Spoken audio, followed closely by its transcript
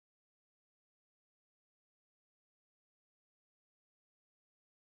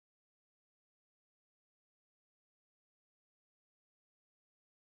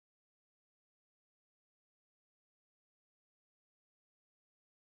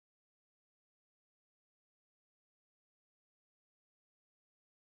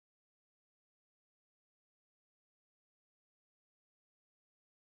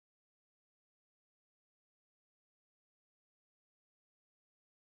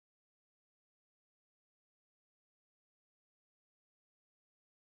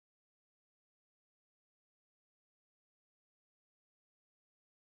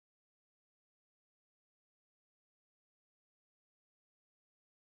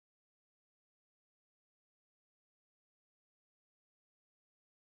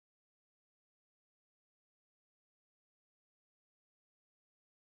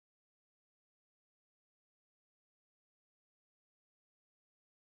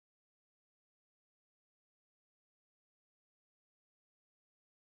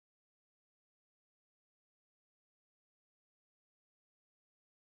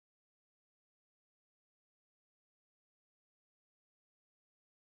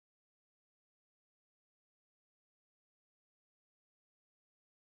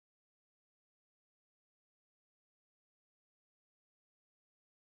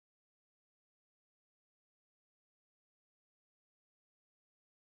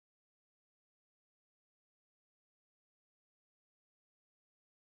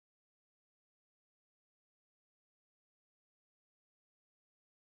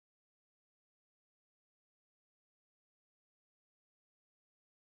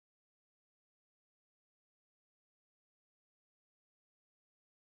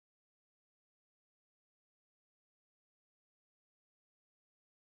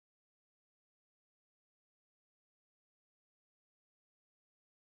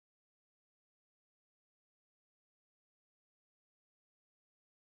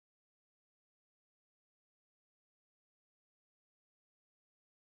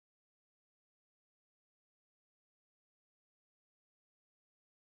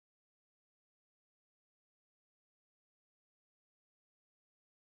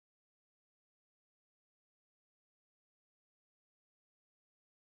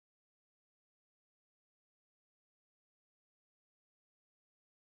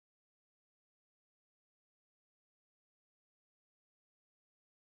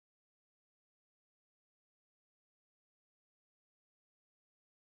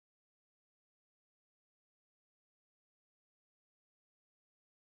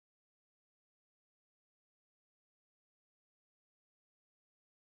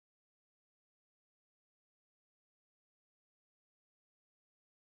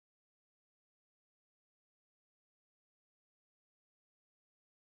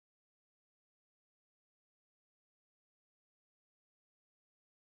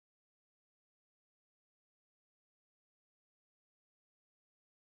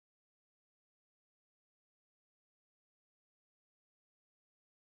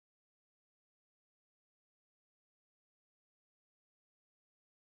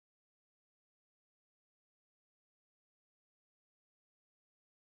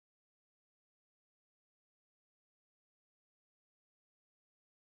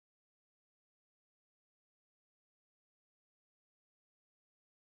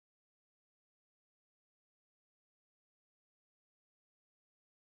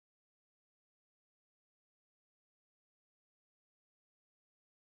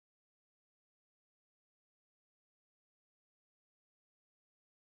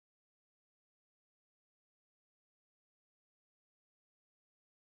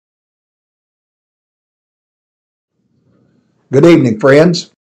Good evening, friends.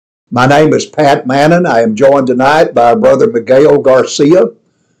 My name is Pat Mannon. I am joined tonight by Brother Miguel Garcia.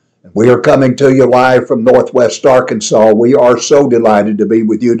 We are coming to you live from Northwest Arkansas. We are so delighted to be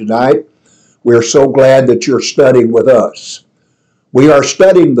with you tonight. We're so glad that you're studying with us. We are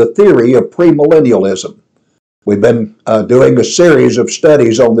studying the theory of premillennialism. We've been doing a series of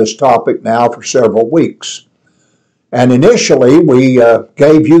studies on this topic now for several weeks. And initially, we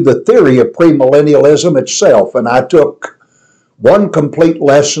gave you the theory of premillennialism itself, and I took one complete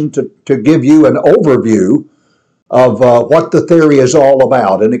lesson to give you an overview of what the theory is all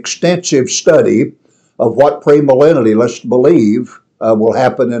about, an extensive study of what premillennialists believe will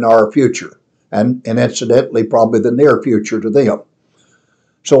happen in our future, and incidentally, probably the near future to them.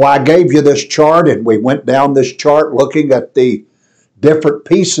 So I gave you this chart, and we went down this chart looking at the different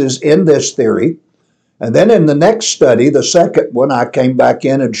pieces in this theory. And then in the next study, the second one, I came back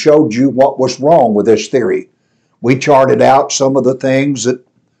in and showed you what was wrong with this theory. We charted out some of the things that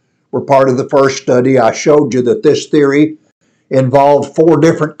were part of the first study. I showed you that this theory involved 4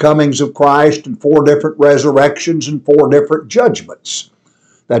 different comings of Christ and 4 different resurrections and 4 different judgments,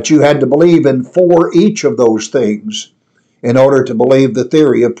 that you had to believe in 4 each of those things in order to believe the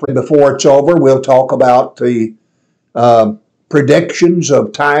theory. Before it's over, we'll talk about the predictions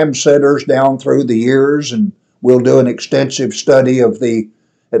of time setters down through the years, and we'll do an extensive study of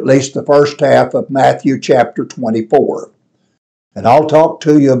at least the first half of Matthew chapter 24. And I'll talk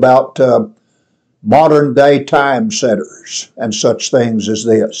to you about modern day time setters and such things as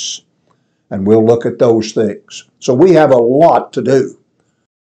this. And we'll look at those things. So we have a lot to do.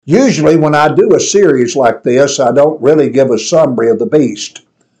 Usually when I do a series like this, I don't really give a summary of the beast.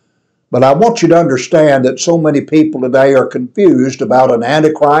 But I want you to understand that so many people today are confused about an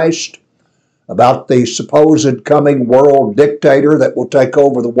Antichrist, about the supposed coming world dictator that will take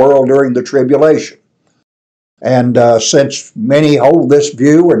over the world during the tribulation. And since many hold this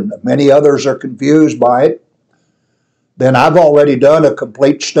view and many others are confused by it, then I've already done a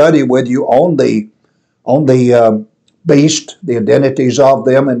complete study with you on the beast, the identities of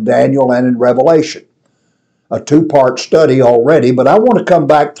them in Daniel and in Revelation. A 2-part study already, but I want to come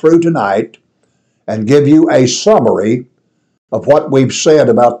back through tonight and give you a summary of what we've said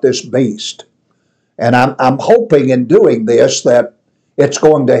about this beast. And I'm hoping in doing this that it's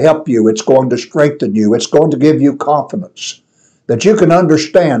going to help you, it's going to strengthen you, it's going to give you confidence that you can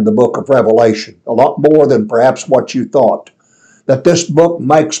understand the book of Revelation a lot more than perhaps what you thought, that this book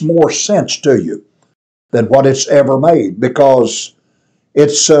makes more sense to you than what it's ever made, because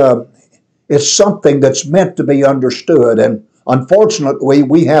it's something that's meant to be understood. And unfortunately,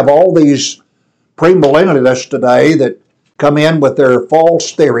 we have all these premillennialists today that come in with their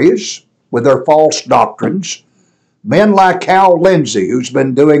false theories, with their false doctrines. Men like Hal Lindsey, who's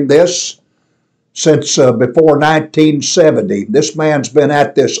been doing this since before 1970. This man's been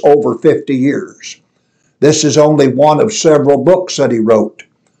at this over 50 years. This is only one of several books that he wrote.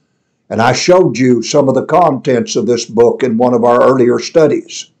 And I showed you some of the contents of this book in one of our earlier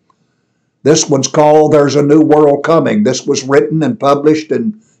studies. This one's called There's a New World Coming. This was written and published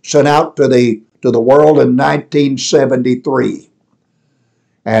and sent out to the world in 1973.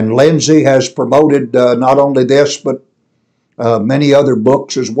 And Lindsey has promoted not only this, but many other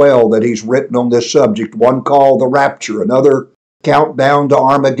books as well that he's written on this subject. One called The Rapture, another Countdown to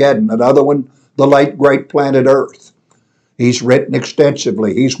Armageddon, another one, The Late Great Planet Earth. He's written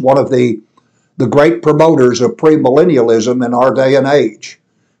extensively. He's one of the great promoters of premillennialism in our day and age.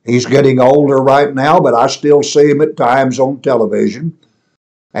 He's getting older right now, but I still see him at times on television.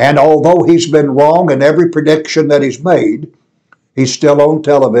 And although he's been wrong in every prediction that he's made, he's still on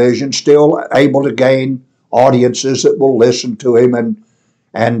television, still able to gain audiences that will listen to him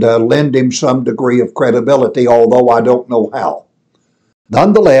and lend him some degree of credibility, although I don't know how.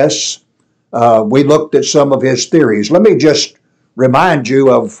 Nonetheless, we looked at some of his theories. Let me just remind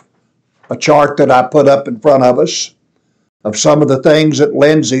you of a chart that I put up in front of us of some of the things that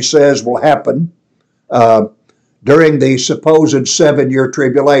Lindsey says will happen during the supposed 7-year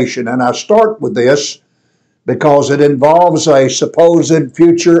tribulation. And I start with this because it involves a supposed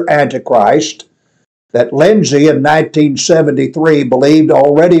future Antichrist that Lindsey in 1973 believed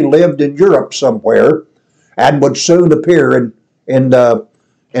already lived in Europe somewhere and would soon appear in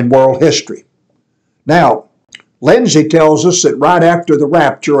world history. Now, Lindsey tells us that right after the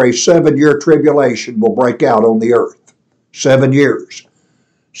rapture, a 7-year tribulation will break out on the earth. 7 years.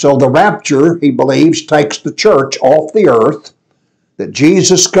 So the rapture, he believes, takes the church off the earth, that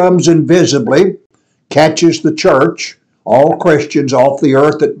Jesus comes invisibly, catches the church, all Christians, off the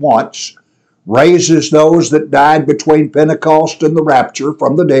earth at once, raises those that died between Pentecost and the rapture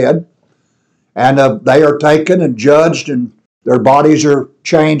from the dead, and they are taken and judged and Their bodies are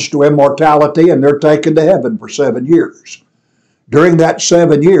changed to immortality and they're taken to heaven for 7 years. During that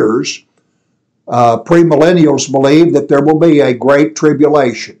 7 years, premillennials believe that there will be a great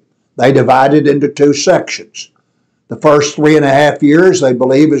tribulation. They divide it into two sections. The first 3.5 years they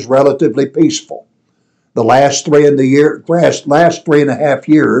believe is relatively peaceful. The last 3.5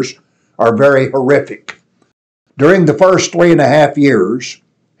 years are very horrific. During the first 3.5 years,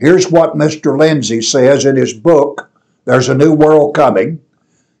 here's what Mr. Lindsay says in his book, There's a New World Coming.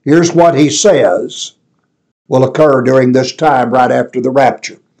 Here's what he says will occur during this time right after the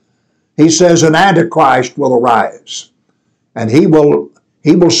rapture. He says an Antichrist will arise, and he will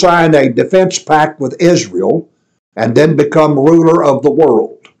sign a defense pact with Israel and then become ruler of the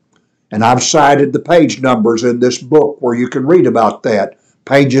world. And I've cited the page numbers in this book where you can read about that.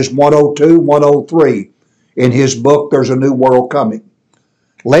 Pages 102, 103 in his book, There's a New World Coming.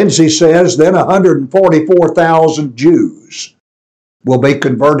 Lindsay says then 144,000 Jews will be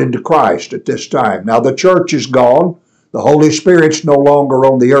converted to Christ at this time. Now the church is gone. The Holy Spirit's no longer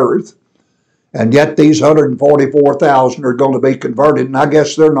on the earth. And yet these 144,000 are going to be converted, and I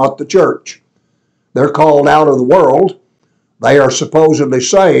guess they're not the church. They're called out of the world. They are supposedly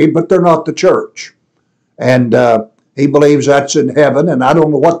saved, but they're not the church. And he believes that's in heaven, and I don't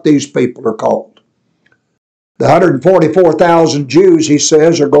know what these people are called. The 144,000 Jews, he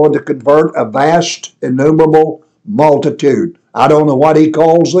says, are going to convert a vast, innumerable multitude. I don't know what he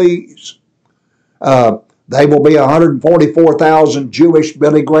calls these. They will be 144,000 Jewish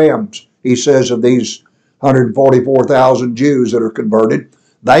Billy Grahams, he says, of these 144,000 Jews that are converted.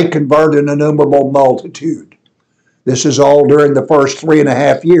 They convert an innumerable multitude. This is all during the first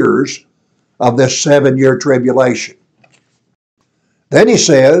 3.5 years of this 7-year tribulation. Then he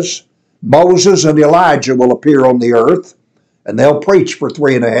says, Moses and Elijah will appear on the earth, and they'll preach for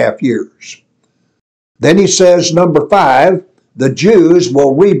 3.5 years. Then he says, number 5, the Jews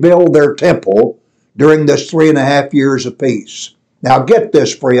will rebuild their temple during this 3.5 years of peace. Now get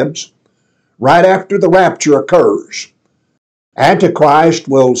this, friends. Right after the rapture occurs, Antichrist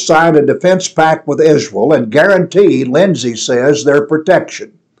will sign a defense pact with Israel and guarantee, Lindsay says, their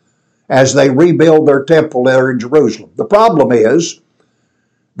protection as they rebuild their temple there in Jerusalem. The problem is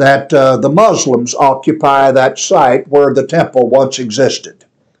that the Muslims occupy that site where the temple once existed.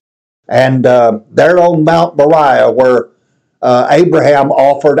 And they're on Mount Moriah where Abraham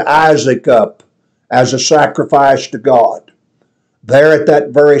offered Isaac up as a sacrifice to God. There at that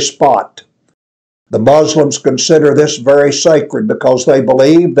very spot. The Muslims consider this very sacred because they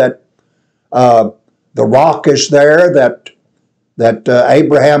believe that the rock is there that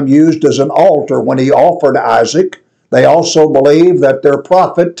Abraham used as an altar when he offered Isaac. They also believe that their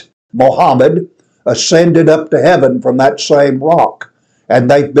prophet, Muhammad, ascended up to heaven from that same rock. And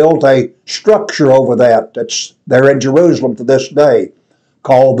they've built a structure over that that's there in Jerusalem to this day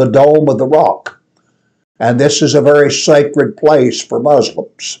called the Dome of the Rock. And this is a very sacred place for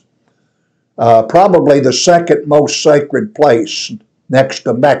Muslims. Probably the second most sacred place next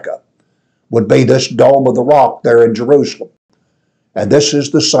to Mecca would be this Dome of the Rock there in Jerusalem. And this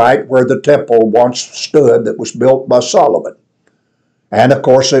is the site where the temple once stood that was built by Solomon. And of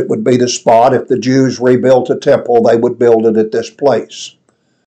course it would be the spot, if the Jews rebuilt a temple, they would build it at this place.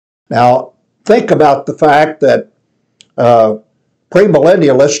 Now, think about the fact that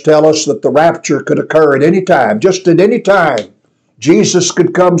premillennialists tell us that the rapture could occur at any time, just at any time. Jesus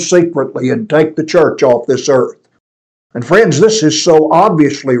could come secretly and take the church off this earth. And friends, this is so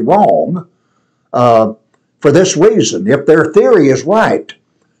obviously wrong for this reason. If their theory is right,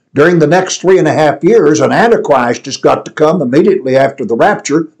 during the next 3.5 years, an Antichrist has got to come immediately after the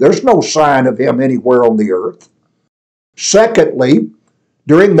rapture. There's no sign of him anywhere on the earth. Secondly,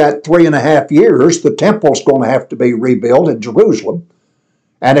 during that 3.5 years, the temple's going to have to be rebuilt in Jerusalem.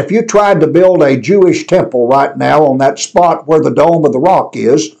 And if you tried to build a Jewish temple right now on that spot where the Dome of the Rock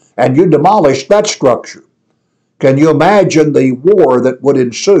is, and you demolished that structure, can you imagine the war that would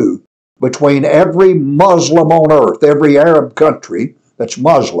ensue between every Muslim on earth, every Arab country that's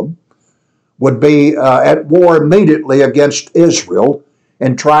Muslim, would be at war immediately against Israel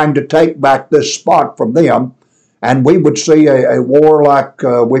in trying to take back this spot from them, and we would see a war like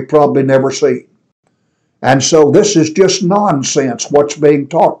we probably never seen. And so this is just nonsense what's being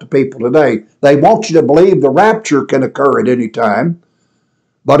taught to people today. They want you to believe the rapture can occur at any time,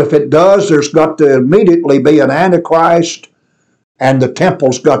 but if it does, there's got to immediately be an Antichrist, and the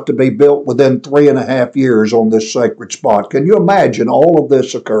temple's got to be built within 3.5 years on this sacred spot. Can you imagine all of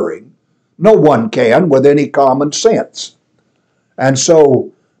this occurring? No one can with any common sense. And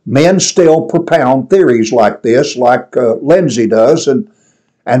so men still propound theories like this, like Lindsay does, and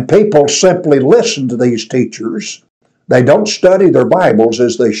people simply listen to these teachers They don't study their Bibles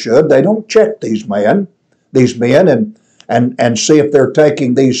as they should. They don't check these men and see if they're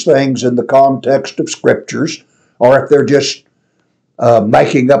taking these things in the context of Scriptures, or if they're just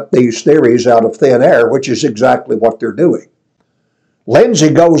making up these theories out of thin air, which is exactly what they're doing. Lindsay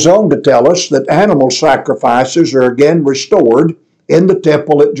goes on to tell us that animal sacrifices are again restored in the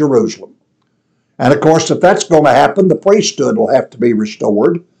temple at Jerusalem. And of course, if that's going to happen, the priesthood will have to be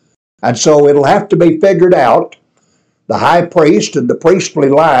restored. And so it'll have to be figured out. The high priest and the priestly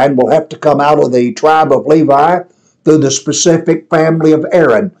line will have to come out of the tribe of Levi through the specific family of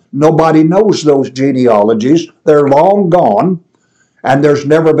Aaron. Nobody knows those genealogies. They're long gone, and there's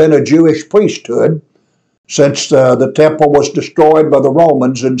never been a Jewish priesthood since the temple was destroyed by the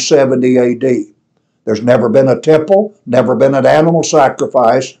Romans in 70 AD. There's never been a temple, never been an animal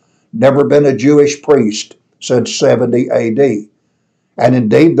sacrifice, never been a Jewish priest since 70 AD. And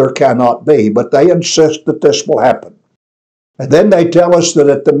indeed there cannot be, but they insist that this will happen. And then they tell us that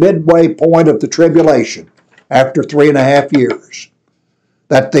at the midway point of the tribulation, after 3.5 years,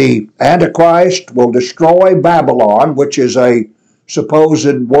 that the Antichrist will destroy Babylon, which is a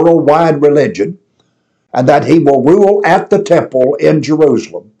supposed worldwide religion, and that he will rule at the temple in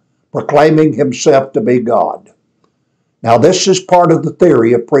Jerusalem, proclaiming himself to be God. Now, this is part of the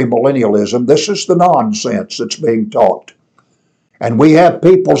theory of premillennialism. This is the nonsense that's being taught. And we have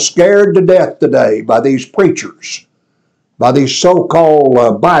people scared to death today by these preachers, by these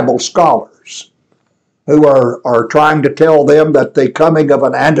so-called Bible scholars, who are trying to tell them that the coming of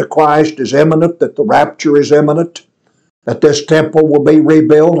an Antichrist is imminent, that the rapture is imminent, that this temple will be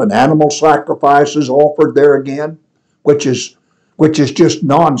rebuilt and animal sacrifices offered there again, which is just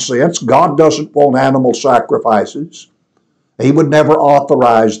nonsense. God doesn't want animal sacrifices. He would never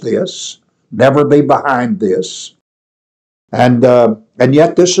authorize this, never be behind this. And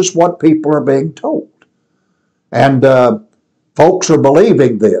yet this is what people are being told. And folks are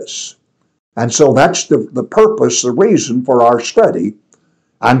believing this. And so that's the purpose, the reason for our study.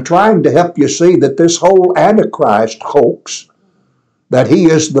 I'm trying to help you see that this whole Antichrist hoax, that he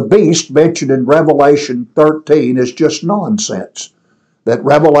is the beast mentioned in Revelation 13, is just nonsense. That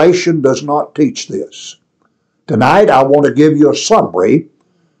Revelation does not teach this. Tonight I want to give you a summary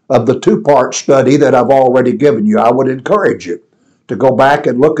of the two-part study that I've already given you. I would encourage you to go back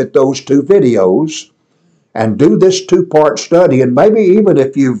and look at those 2 videos and do this 2-part study, and maybe even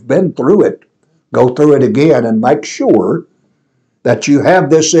if you've been through it, go through it again and make sure that you have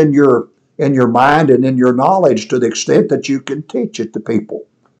this in your mind and in your knowledge to the extent that you can teach it to people.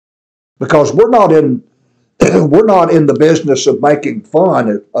 Because we're not in the business of making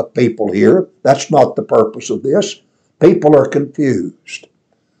fun of people here. That's not the purpose of this. People are confused.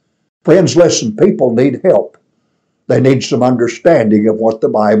 Friends, listen, people need help. They need some understanding of what the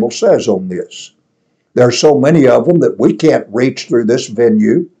Bible says on this. There are so many of them that we can't reach through this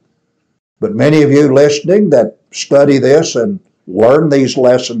venue. But many of you listening that study this and learn these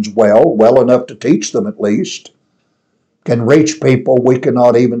lessons well enough to teach them at least, can reach people we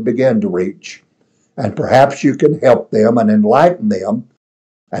cannot even begin to reach. And perhaps you can help them and enlighten them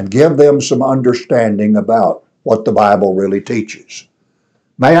and give them some understanding about what the Bible really teaches.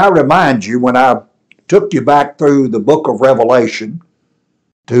 May I remind you, when I took you back through the book of Revelation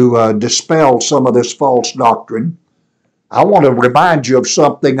to dispel some of this false doctrine, I want to remind you of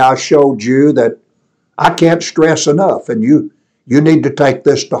something I showed you that I can't stress enough, and you need to take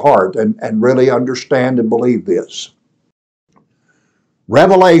this to heart and really understand and believe this.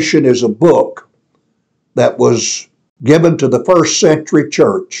 Revelation is a book that was given to the first century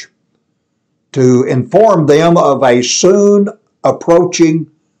church to inform them of a soon approaching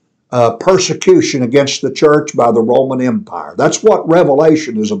persecution against the church by the Roman Empire. That's what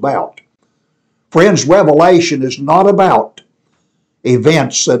Revelation is about. Friends, Revelation is not about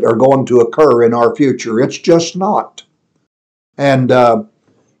events that are going to occur in our future. It's just not. And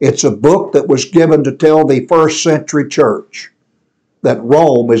it's a book that was given to tell the first century church that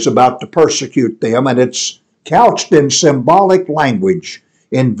Rome is about to persecute them, and it's couched in symbolic language,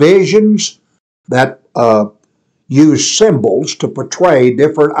 in visions that use symbols to portray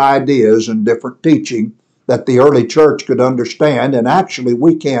different ideas and different teaching that the early church could understand, and actually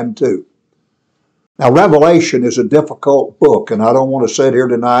we can too. Now, Revelation is a difficult book, and I don't want to sit here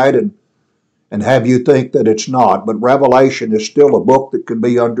tonight and have you think that it's not, but Revelation is still a book that can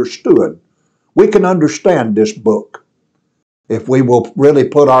be understood. We can understand this book if we will really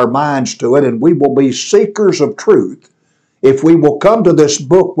put our minds to it, and we will be seekers of truth if we will come to this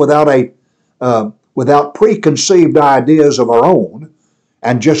book without preconceived ideas of our own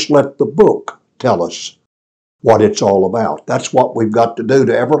and just let the book tell us what it's all about. That's what we've got to do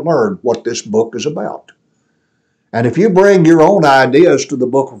to ever learn what this book is about. And if you bring your own ideas to the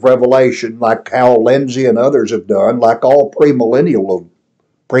book of Revelation, like Hal Lindsey and others have done, like all premillennial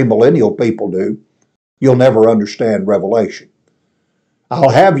people do, you'll never understand Revelation. I'll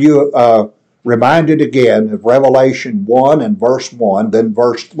have you reminded again of Revelation 1 and verse 1, then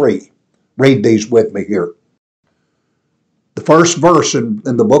verse 3. Read these with me here. The first verse in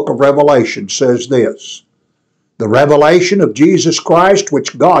the book of Revelation says this: "The revelation of Jesus Christ,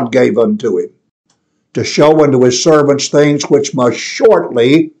 which God gave unto him, to show unto his servants things which must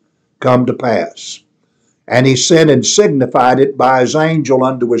shortly come to pass. And he sent and signified it by his angel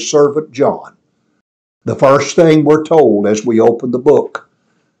unto his servant John." The first thing we're told as we open the book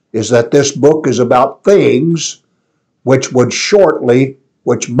is that this book is about things which must shortly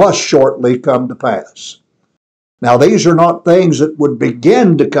come to pass. Now, these are not things that would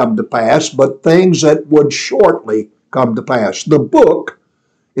begin to come to pass, but things that would shortly come to pass. The book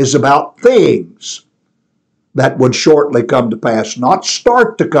is about things that would shortly come to pass, not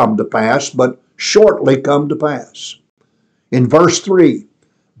start to come to pass, but shortly come to pass. In verse 3,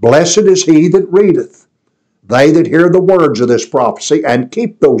 "Blessed is he that readeth, they that hear the words of this prophecy, and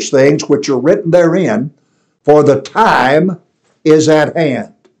keep those things which are written therein, for the time is at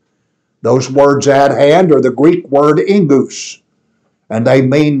hand." Those words "at hand" are the Greek word ingus, and they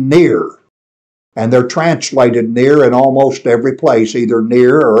mean near. And they're translated near in almost every place, either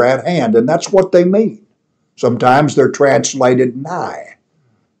near or at hand, and that's what they mean. Sometimes they're translated nigh,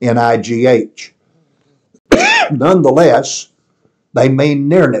 N-I-G-H. Nonetheless, they mean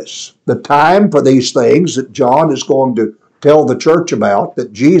nearness. The time for these things that John is going to tell the church about,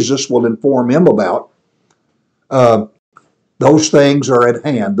 that Jesus will inform him about, those things are at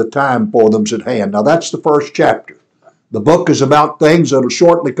hand. The time for them is at hand. Now that's the first chapter. The book is about things that will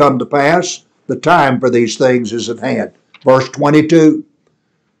shortly come to pass. The time for these things is at hand. Verse 22,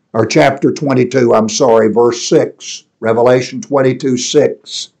 or chapter 22, verse 6, Revelation 22,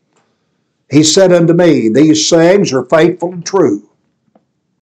 6. "He said unto me, These sayings are faithful and true.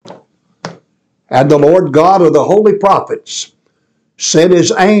 And the Lord God of the holy prophets sent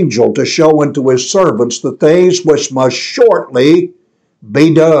his angel to show unto his servants the things which must shortly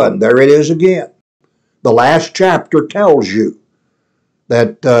be done." There it is again. The last chapter tells you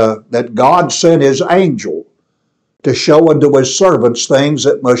that God sent his angel to show unto his servants things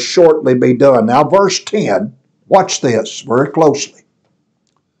that must shortly be done. Now verse 10, watch this very closely.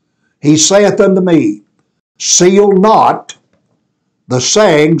 "He saith unto me, Seal not the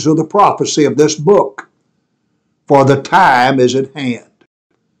sayings of the prophecy of this book, for the time is at hand."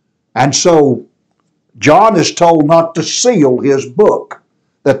 And so John is told not to seal his book,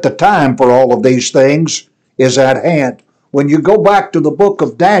 that the time for all of these things is at hand. When you go back to the book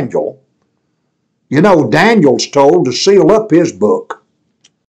of Daniel, you know Daniel's told to seal up his book.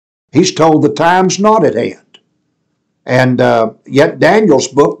 He's told the time's not at hand. And yet Daniel's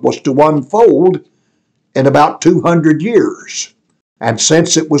book was to unfold in about 200 years. And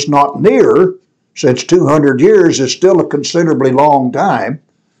since it was not near, since 200 years is still a considerably long time,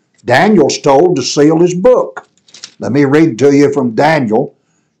 Daniel's told to seal his book. Let me read to you from Daniel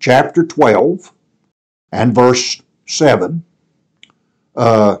chapter 12 and verse 7.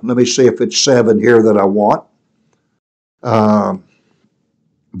 Let me see if it's 7 here that I want.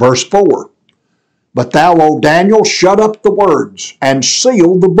 Verse 4. "But thou, O Daniel, shut up the words and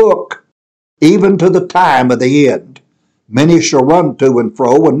seal the book, even to the time of the end. Many shall run to and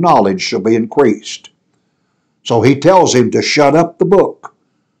fro, and knowledge shall be increased." So he tells him to shut up the book.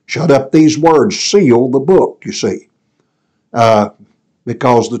 Shut up these words, seal the book, you see,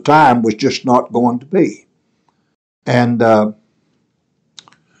 because the time was just not going to be. And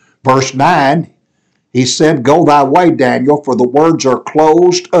verse 9, he said, "Go thy way, Daniel, for the words are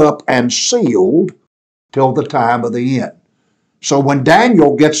closed up and sealed till the time of the end." So when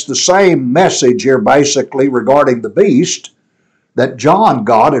Daniel gets the same message here basically regarding the beast that John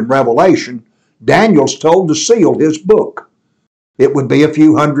got in Revelation, Daniel's told to seal his book. It would be a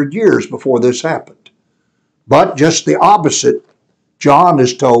few hundred years before this happened. But just the opposite, John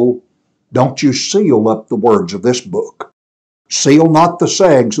is told, don't you seal up the words of this book. Seal not the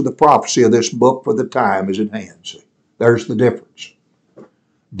sayings of the prophecy of this book, for the time is at hand. See, there's the difference.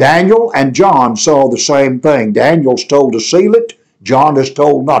 Daniel and John saw the same thing. Daniel's told to seal it. John is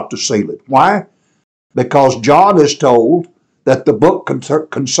told not to seal it. Why? Because John is told that the book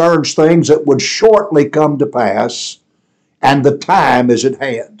concerns things that would shortly come to pass, and the time is at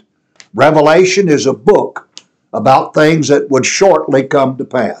hand. Revelation is a book about things that would shortly come to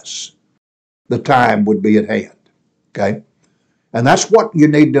pass. The time would be at hand. Okay? And that's what you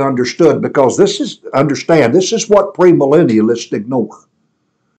need to understand, because this is what premillennialists ignore.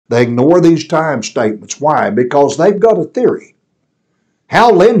 They ignore these time statements. Why? Because they've got a theory.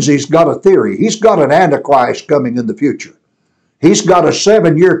 Hal Lindsey's got a theory. He's got an Antichrist coming in the future. He's got a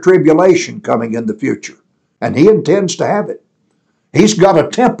 7-year tribulation coming in the future, and he intends to have it. He's got a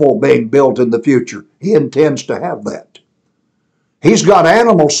temple being built in the future. He intends to have that. He's got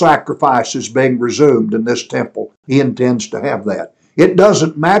animal sacrifices being resumed in this temple. He intends to have that. It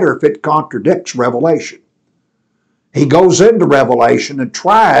doesn't matter if it contradicts Revelation. He goes into Revelation and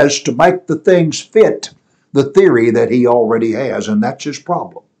tries to make the things fit the theory that he already has, and that's his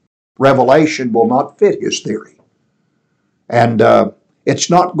problem. Revelation will not fit his theory. And it's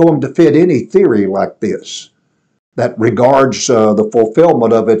not going to fit any theory like this that regards the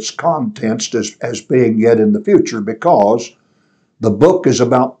fulfillment of its contents as being yet in the future, because the book is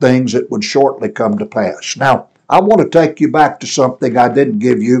about things that would shortly come to pass. Now, I want to take you back to something I didn't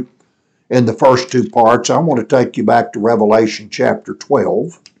give you in the first two parts. I want to take you back to Revelation chapter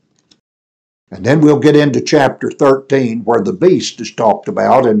 12. And then we'll get into chapter 13 where the beast is talked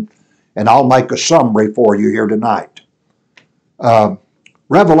about, and I'll make a summary for you here tonight.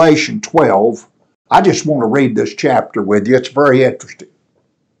 Revelation 12, I just want to read this chapter with you. It's very interesting.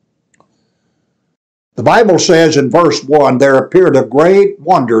 The Bible says in verse 1, there appeared a great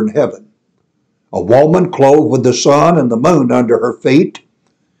wonder in heaven, a woman clothed with the sun and the moon under her feet,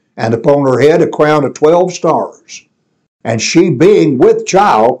 and upon her head a crown of 12 stars. And she, being with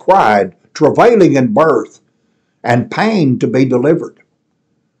child, cried, travailing in birth, and pain to be delivered.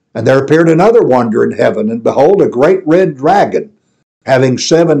 And there appeared another wonder in heaven, and behold, a great red dragon, having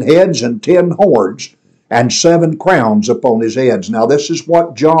 7 heads and 10 horns, and 7 crowns upon his heads. Now this is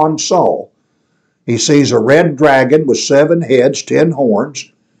what John saw. He sees a red dragon with 7 heads, 10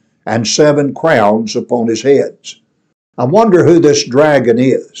 horns, and 7 crowns upon his heads. I wonder who this dragon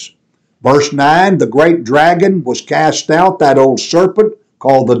is. Verse 9, the great dragon was cast out, that old serpent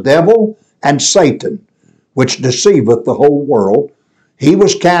called the devil and Satan, which deceiveth the whole world. He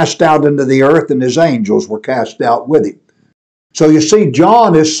was cast out into the earth, and his angels were cast out with him. So you see,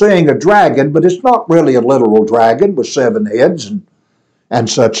 John is seeing a dragon, but it's not really a literal dragon with 7 heads and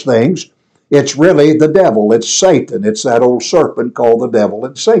such things. It's really the devil. It's Satan. It's that old serpent called the devil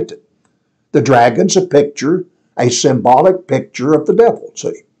and Satan. The dragon's a picture, a symbolic picture of the devil,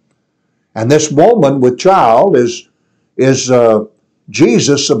 see. And this woman with child is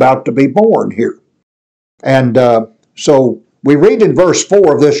Jesus about to be born here. And so we read in verse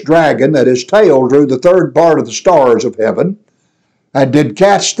 4 of this dragon that his tail drew the 3rd part of the stars of heaven, and did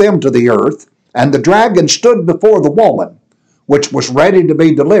cast them to the earth. And the dragon stood before the woman, which was ready to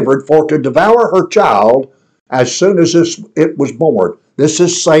be delivered, for to devour her child as soon as it was born. This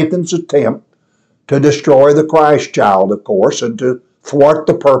is Satan's attempt to destroy the Christ child, of course, and to thwart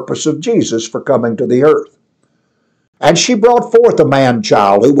the purpose of Jesus for coming to the earth. And she brought forth a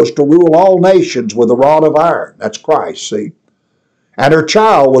man-child who was to rule all nations with a rod of iron. That's Christ, see. And her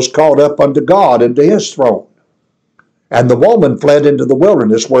child was caught up unto God and to his throne. And the woman fled into the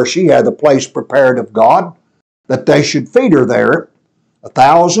wilderness, where she had the place prepared of God, that they should feed her there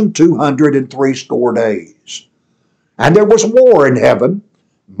 1,260 days. And there was war in heaven.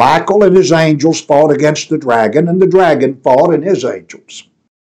 Michael and his angels fought against the dragon, and the dragon fought and his angels,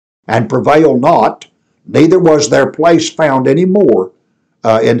 and prevailed not, neither was their place found any more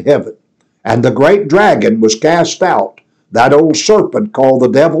in heaven. And the great dragon was cast out, that old serpent called the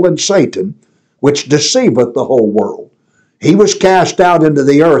devil and Satan, which deceiveth the whole world. He was cast out into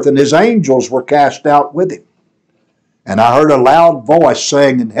the earth, and his angels were cast out with him. And I heard a loud voice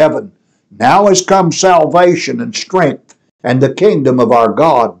saying in heaven, now is come salvation and strength, and the kingdom of our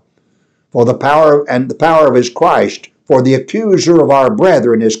God, for the power of his Christ. For the accuser of our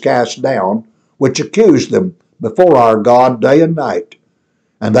brethren is cast down, which accused them before our God day and night.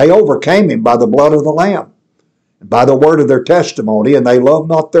 And they overcame him by the blood of the Lamb, and by the word of their testimony, and they loved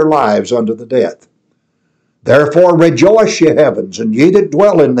not their lives unto the death. Therefore rejoice, ye heavens, and ye that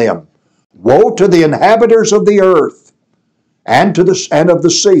dwell in them. Woe to the inhabitants of the earth, and of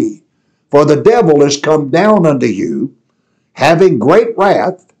the sea, for the devil is come down unto you, having great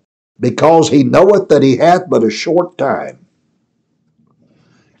wrath, because he knoweth that he hath but a short time.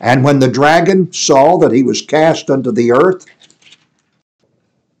 And when the dragon saw that he was cast unto the earth,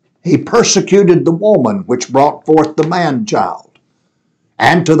 he persecuted the woman which brought forth the man-child.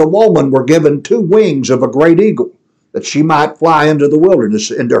 And to the woman were given 2 wings of a great eagle, that she might fly into the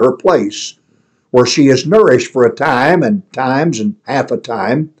wilderness, into her place, where she is nourished for a time, and times, and half a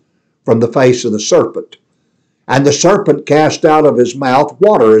time, from the face of the serpent. And the serpent cast out of his mouth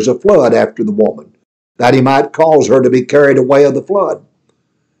water as a flood after the woman, that he might cause her to be carried away of the flood.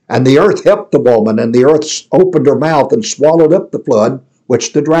 And the earth helped the woman, and the earth opened her mouth and swallowed up the flood,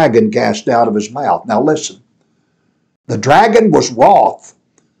 which the dragon cast out of his mouth. Now listen, the dragon was wroth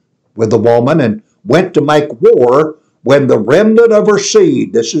with the woman and went to make war when the remnant of her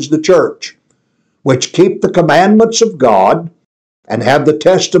seed, this is the church, which keep the commandments of God and have the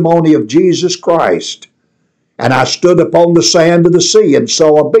testimony of Jesus Christ. And I stood upon the sand of the sea and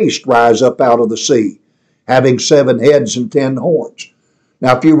saw a beast rise up out of the sea, having 7 heads and 10 horns.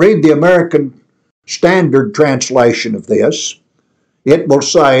 Now, if you read the American Standard translation of this, it will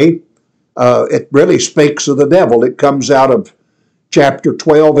say, it really speaks of the devil. It comes out of chapter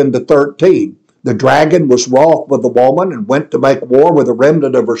 12 into 13. The dragon was wroth with the woman and went to make war with the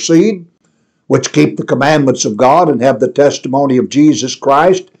remnant of her seed, which keep the commandments of God and have the testimony of Jesus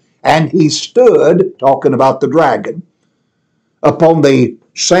Christ. And he stood, talking about the dragon, upon the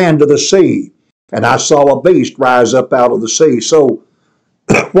sand of the sea. And I saw a beast rise up out of the sea. So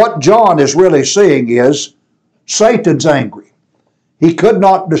what John is really seeing is Satan's angry. He could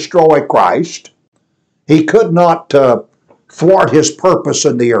not destroy Christ. He could not thwart his purpose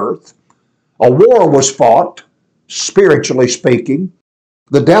in the earth. A war was fought, spiritually speaking.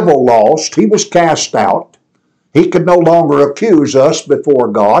 The devil lost. He was cast out. He could no longer accuse us before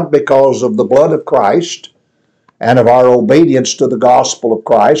God because of the blood of Christ and of our obedience to the gospel of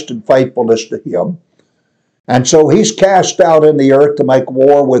Christ and faithfulness to Him. And so he's cast out in the earth to make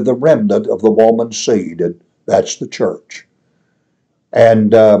war with the remnant of the woman's seed, and that's the church.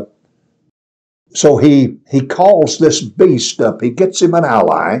 And so he calls this beast up. He gets him an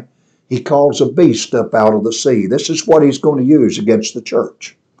ally. He calls a beast up out of the sea. This is what he's going to use against the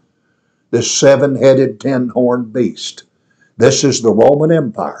church. This 7-headed, 10-horned beast. This is the Roman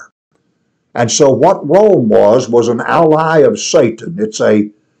Empire. And so what Rome was an ally of Satan. It's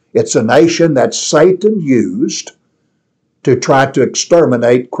a nation that Satan used to try to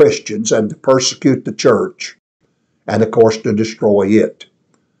exterminate Christians and to persecute the church, and of course to destroy it.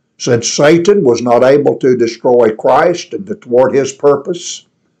 Since Satan was not able to destroy Christ and to thwart his purpose,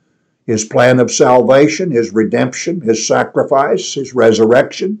 his plan of salvation, his redemption, his sacrifice, his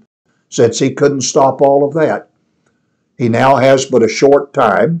resurrection, since he couldn't stop all of that, he now has but a short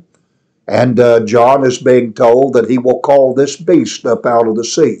time, and John is being told that he will call this beast up out of the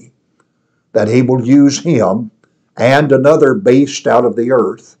sea, that he will use him and another beast out of the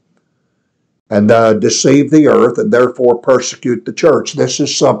earth and deceive the earth and therefore persecute the church. This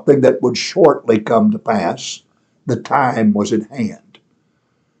is something that would shortly come to pass. The time was at hand.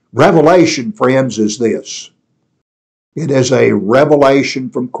 Revelation, friends, is this. It is a revelation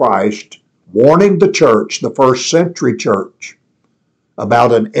from Christ warning the church, the first century church,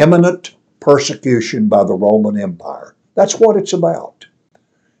 about an imminent persecution by the Roman Empire. That's what it's about.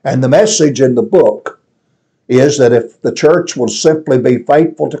 And the message in the book is that if the church will simply be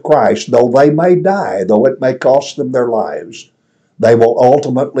faithful to Christ, though they may die, though it may cost them their lives, they will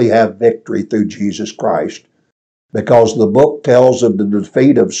ultimately have victory through Jesus Christ, because the book tells of the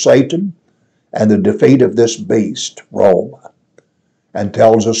defeat of Satan and the defeat of this beast, Rome, and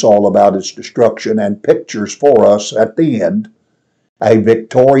tells us all about its destruction and pictures for us at the end a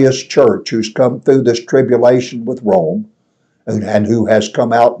victorious church who's come through this tribulation with Rome and who has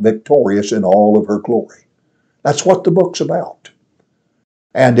come out victorious in all of her glory. That's what the book's about.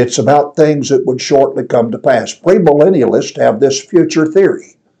 And it's about things that would shortly come to pass. Premillennialists have this future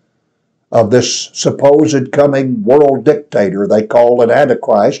theory of this supposed coming world dictator they call an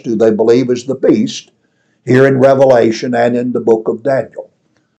Antichrist, who they believe is the beast, here in Revelation and in the book of Daniel.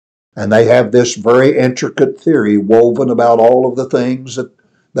 And they have this very intricate theory woven about all of the things that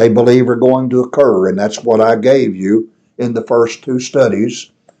they believe are going to occur, and that's what I gave you in the first 2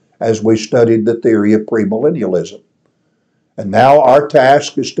 studies as we studied the theory of premillennialism. And now our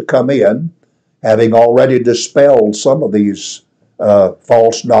task is to come in, having already dispelled some of these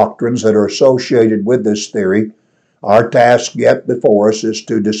false doctrines that are associated with this theory. Our task yet before us is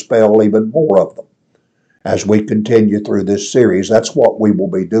to dispel even more of them as we continue through this series. That's what we will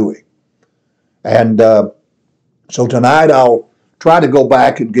be doing. And so tonight I'll try to go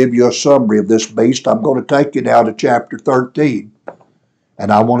back and give you a summary of this beast. I'm going to take you now to chapter 13,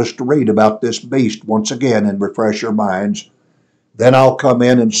 and I want us to read about this beast once again and refresh our minds. Then I'll come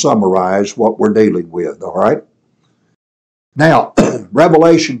in and summarize what we're dealing with, all right? Now,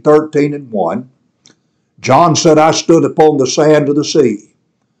 Revelation 13:1, John said, I stood upon the sand of the sea.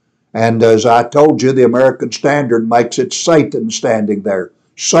 And as I told you, the American Standard makes it Satan standing there.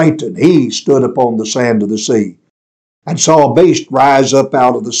 Satan, he stood upon the sand of the sea and saw a beast rise up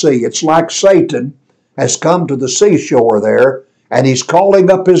out of the sea. It's like Satan has come to the seashore there, and he's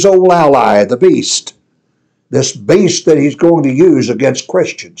calling up his old ally, the beast. This beast that he's going to use against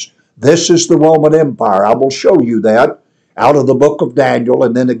Christians. This is the Roman Empire. I will show you that out of the book of Daniel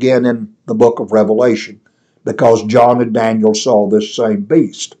and then again in the book of Revelation, because John and Daniel saw this same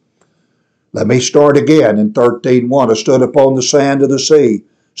beast. Let me start again in 13:1. I stood upon the sand of the sea,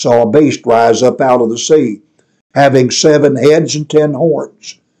 saw a beast rise up out of the sea, having 7 heads and 10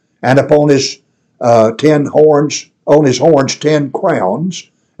 horns, and upon his 10 horns, on his horns 10 crowns,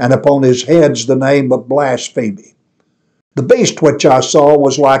 and upon his heads the name of blasphemy. The beast which I saw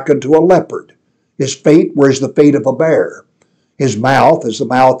was like unto a leopard. His feet were as the feet of a bear. His mouth as the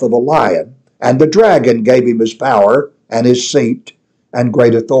mouth of a lion. And the dragon gave him his power and his seat and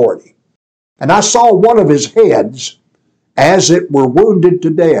great authority. And I saw one of his heads as it were wounded to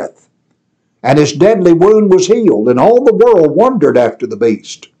death. And his deadly wound was healed, and all the world wondered after the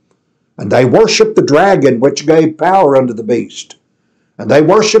beast. And they worshipped the dragon which gave power unto the beast. And they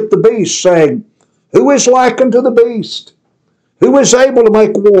worshipped the beast, saying, Who is like unto the beast? Who is able to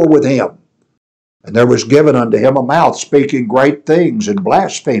make war with him? And there was given unto him a mouth speaking great things and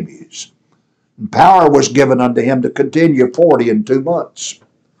blasphemies. And power was given unto him to continue 42 months.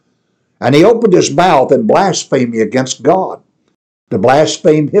 And he opened his mouth in blasphemy against God, to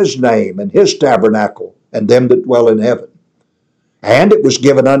blaspheme his name and his tabernacle and them that dwell in heaven. And it was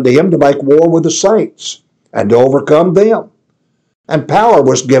given unto him to make war with the saints and to overcome them. And power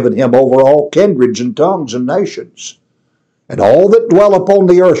was given him over all kindreds and tongues and nations. And all that dwell upon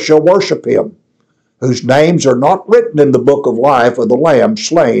the earth shall worship him, whose names are not written in the book of life of the Lamb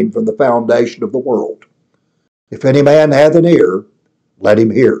slain from the foundation of the world. If any man hath an ear, let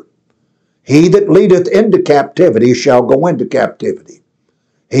him hear. He that leadeth into captivity shall go into captivity.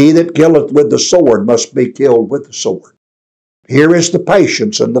 He that killeth with the sword must be killed with the sword. Here is the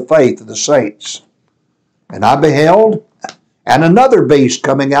patience and the faith of the saints. And I beheld, and another beast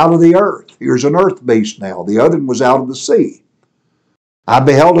coming out of the earth. Here's an earth beast now. The other one was out of the sea. I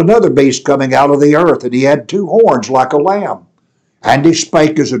beheld another beast coming out of the earth, and he had 2 horns like a lamb, and he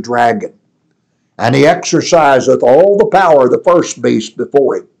spake as a dragon. And he exerciseth all the power of the first beast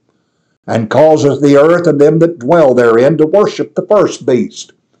before him, and causeth the earth and them that dwell therein to worship the first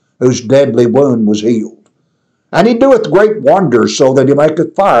beast, whose deadly wound was healed. And he doeth great wonders, so that he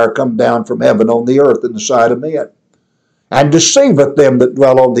maketh fire come down from heaven on the earth in the sight of men, and deceiveth them that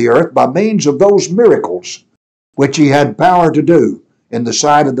dwell on the earth by means of those miracles which he had power to do in the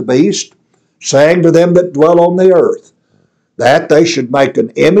sight of the beast, saying to them that dwell on the earth, that they should make an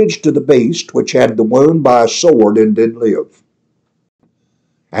image to the beast which had the wound by a sword and did live.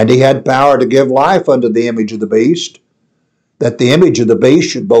 And he had power to give life unto the image of the beast, that the image of the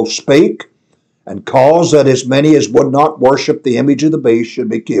beast should both speak, and cause that as many as would not worship the image of the beast should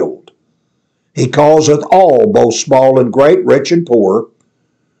be killed. He causeth all, both small and great, rich and poor,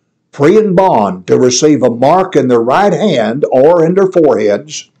 free and bond, to receive a mark in their right hand or in their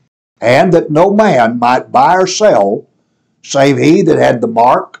foreheads, and that no man might buy or sell, save he that had the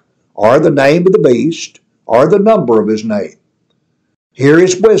mark, or the name of the beast, or the number of his name. Here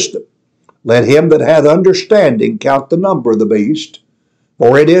is wisdom. Let him that hath understanding count the number of the beast,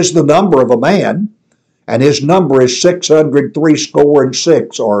 for it is the number of a man, and his number is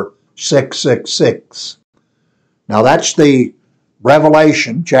 666, or 666. Now that's the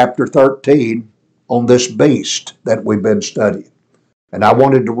Revelation chapter 13 on this beast that we've been studying. And I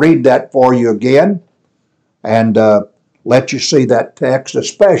wanted to read that for you again and let you see that text,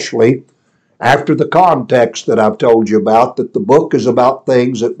 especially after the context that I've told you about, that the book is about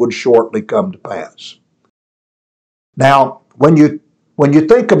things that would shortly come to pass. Now, when you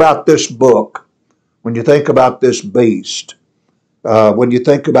think about this book, when you think about this beast, when you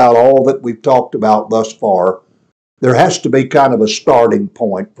think about all that we've talked about thus far, there has to be kind of a starting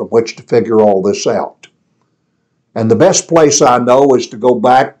point from which to figure all this out. And the best place I know is to go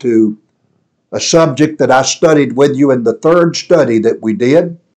back to a subject that I studied with you in the 3rd study that we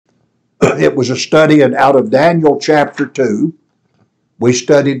did. It was a study out of Daniel chapter 2. We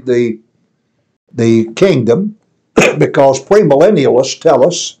studied the kingdom because premillennialists tell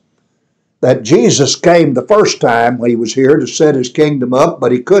us that Jesus came the first time when he was here to set his kingdom up,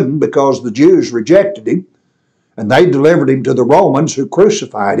 but he couldn't because the Jews rejected him, and they delivered him to the Romans who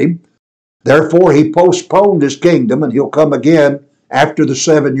crucified him. Therefore, he postponed his kingdom, and he'll come again after the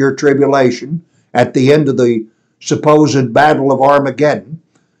 7-year tribulation at the end of the supposed battle of Armageddon,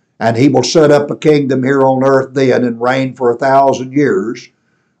 and he will set up a kingdom here on earth then and reign for 1,000 years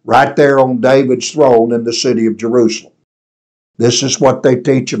right there on David's throne in the city of Jerusalem. This is what they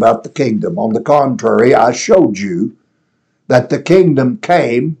teach about the kingdom. On the contrary, I showed you that the kingdom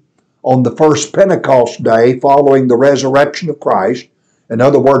came on the first Pentecost day following the resurrection of Christ. In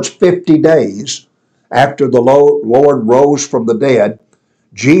other words, 50 days after the Lord rose from the dead.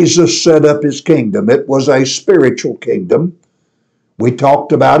 Jesus set up his kingdom. It was a spiritual kingdom. We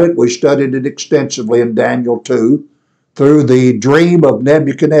talked about it. We studied it extensively in Daniel 2 through the dream of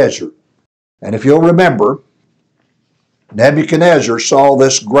Nebuchadnezzar. And if you'll remember, Nebuchadnezzar saw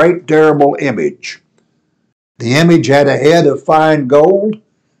this great, terrible image. The image had a head of fine gold.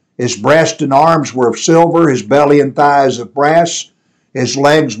 His breast and arms were of silver, his belly and thighs of brass, his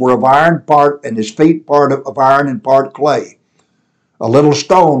legs were of iron, and his feet part of iron and part clay. A little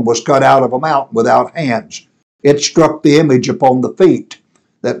stone was cut out of a mountain without hands. It struck the image upon the feet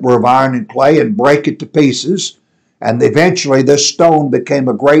that were of iron and clay and brake it to pieces, and eventually this stone became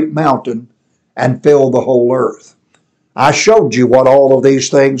a great mountain and filled the whole earth. I showed you what all of these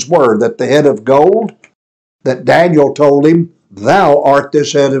things were, that the head of gold, that Daniel told him, "Thou art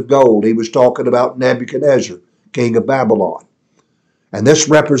this head of gold." He was talking about Nebuchadnezzar, king of Babylon. And this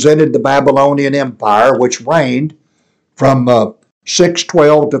represented the Babylonian Empire, which reigned from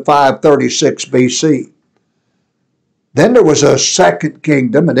 612 to 536 BC. Then there was a second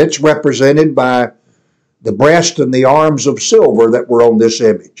kingdom, and it's represented by the breast and the arms of silver that were on this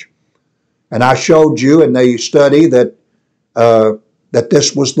image. And I showed you in the study that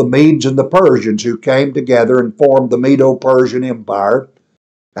this was the Medes and the Persians who came together and formed the Medo-Persian Empire,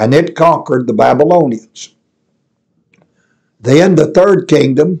 and it conquered the Babylonians. Then the third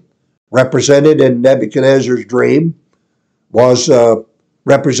kingdom, represented in Nebuchadnezzar's dream, was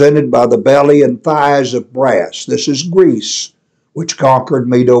represented by the belly and thighs of brass. This is Greece, which conquered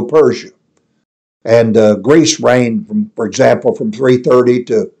Medo-Persia. And Greece reigned, for example, from 330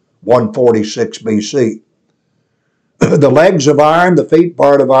 to 146 BC. The legs of iron, the feet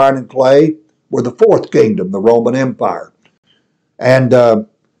part of iron and clay, were the fourth kingdom, the Roman Empire. And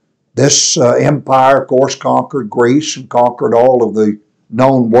this empire, of course, conquered Greece and conquered all of the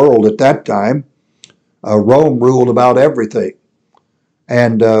known world at that time. Rome ruled about everything.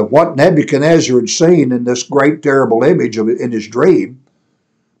 And what Nebuchadnezzar had seen in this great, terrible image in his dream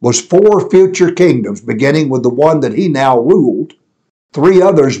was 4 future kingdoms, beginning with the one that he now ruled. 3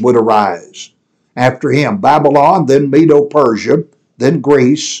 others would arise after him: Babylon, then Medo-Persia, then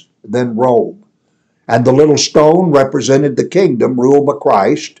Greece, then Rome. And the little stone represented the kingdom ruled by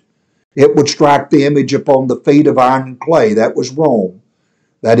Christ. It would strike the image upon the feet of iron and clay. That was Rome.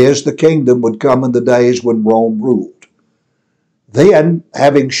 That is, the kingdom would come in the days when Rome ruled. Then,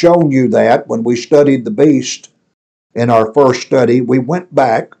 having shown you that, when we studied the beast in our first study, we went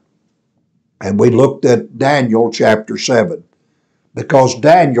back and we looked at Daniel chapter 7. Because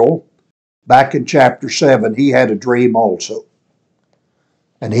Daniel, back in chapter 7, he had a dream also.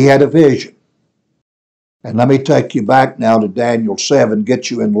 And he had a vision. And let me take you back now to Daniel 7,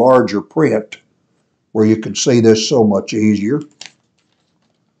 get you in larger print where you can see this so much easier.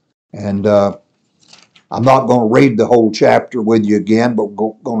 And I'm not going to read the whole chapter with you again, but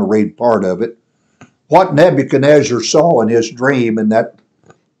we're going to read part of it. What Nebuchadnezzar saw in his dream in that,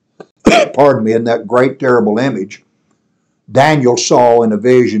 in that great terrible image, Daniel saw in a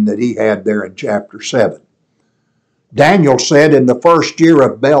vision that he had there in chapter 7. Daniel said, in the first year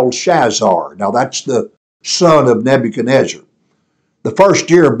of Belshazzar, now that's the son of Nebuchadnezzar, the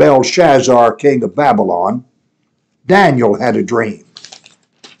first year of Belshazzar, king of Babylon, Daniel had a dream,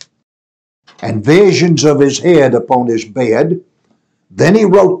 and visions of his head upon his bed. Then he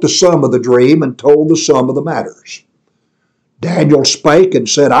wrote the sum of the dream and told the sum of the matters. Daniel spake and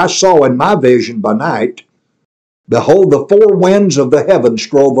said, I saw in my vision by night, behold, the 4 winds of the heavens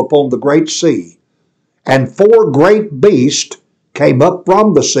drove upon the great sea, and 4 great beasts came up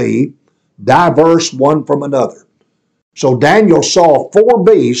from the sea, diverse one from another. So Daniel saw 4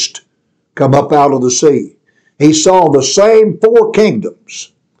 beasts come up out of the sea. He saw the same 4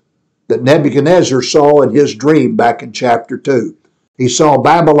 kingdoms that Nebuchadnezzar saw in his dream back in chapter 2. He saw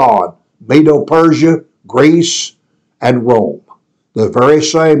Babylon, Medo-Persia, Greece, and Rome. The very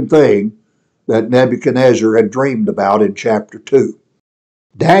same thing that Nebuchadnezzar had dreamed about in chapter 2.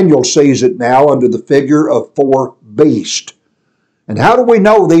 Daniel sees it now under the figure of 4 beasts. And how do we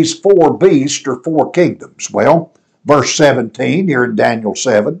know these 4 beasts are 4 kingdoms? Well, verse 17 here in Daniel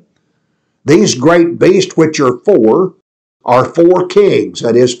 7, these great beasts which are 4 kings,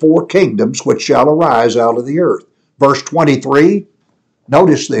 that is, 4 kingdoms which shall arise out of the earth. Verse 23,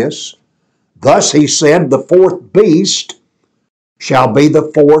 notice this, thus he said, the 4th beast shall be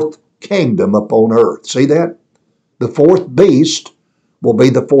the 4th kingdom upon earth. See that? The 4th beast will be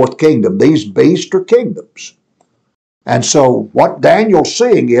the 4th kingdom. These beasts are kingdoms. And so what Daniel's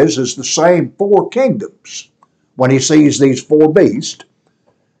seeing is the same 4 kingdoms when he sees these 4 beasts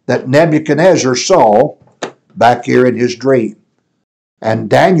that Nebuchadnezzar saw back here in his dream. And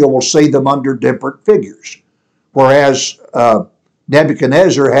Daniel will see them under different figures. Whereas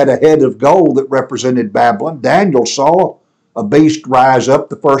Nebuchadnezzar had a head of gold that represented Babylon. Daniel saw a beast rise up.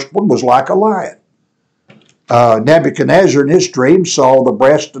 The first one was like a lion. Nebuchadnezzar in his dream saw the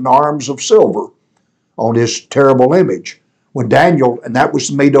breast and arms of silver on his terrible image. When Daniel, and that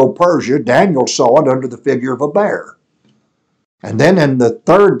was Medo-Persia, Daniel saw it under the figure of a bear. And then in the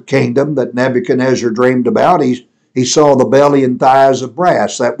third kingdom that Nebuchadnezzar dreamed about, he saw the belly and thighs of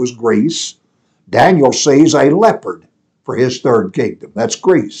brass. That was Greece. Daniel sees a leopard for his third kingdom. That's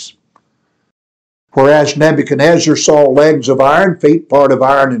Greece. Whereas Nebuchadnezzar saw legs of iron, feet part of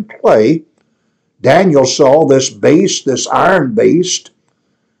iron and clay, Daniel saw this beast, this iron beast,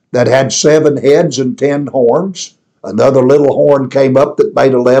 that had 7 heads and 10 horns. Another little horn came up that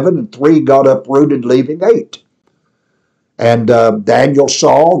made 11, and 3 got uprooted, leaving 8. And Daniel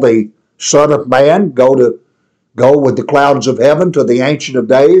saw the Son of Man go with the clouds of heaven to the Ancient of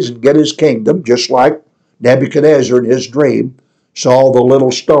Days and get his kingdom, just like Nebuchadnezzar in his dream saw the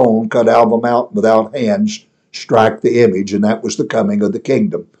little stone cut out of a mountain without hands strike the image, and that was the coming of the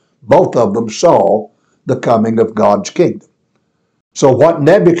kingdom. Both of them saw the coming of God's kingdom. So what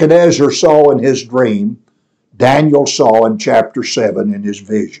Nebuchadnezzar saw in his dream, Daniel saw in chapter 7 in his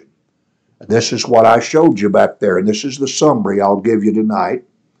vision. And this is what I showed you back there, and this is the summary I'll give you tonight.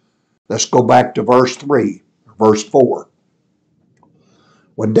 Let's go back to verse 3, verse 4.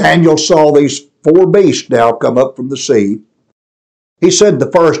 When Daniel saw these 4 beasts now come up from the sea, he said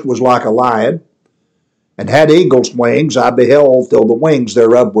the first was like a lion, and had eagle's wings. I beheld till the wings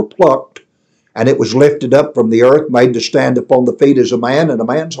thereof were plucked, and it was lifted up from the earth, made to stand upon the feet as a man, and a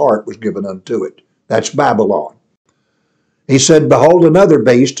man's heart was given unto it. That's Babylon. He said, behold, another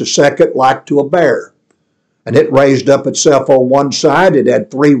beast, a second like to a bear. And it raised up itself on one side. It had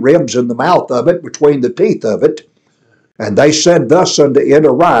 3 ribs in the mouth of it, between the teeth of it. And they said thus unto it,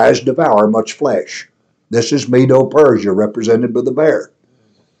 arise, devour much flesh. This is Medo-Persia, represented by the bear.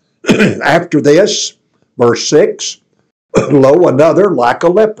 After this, verse 6, lo, another like a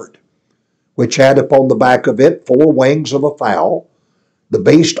leopard, which had upon the back of it 4 wings of a fowl. The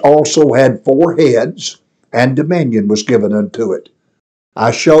beast also had 4 heads, and dominion was given unto it.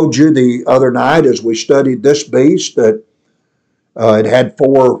 I showed you the other night as we studied this beast that it had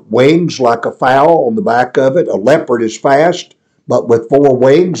 4 wings like a fowl on the back of it. A leopard is fast, but with 4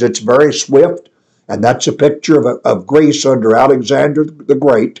 wings it's very swift. And that's a picture of Greece under Alexander the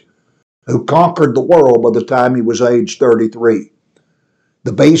Great, who conquered the world by the time he was age 33.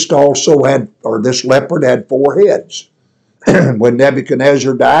 The beast also had, or this leopard had 4 heads. When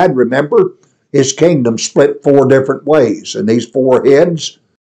Nebuchadnezzar died, remember, his kingdom split 4 different ways. And these 4 heads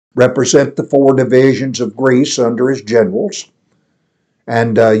represent the 4 divisions of Greece under his generals.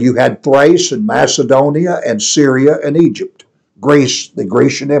 And you had Thrace and Macedonia and Syria and Egypt. Greece, the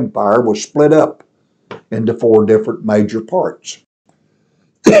Grecian Empire, was split up into 4 different major parts.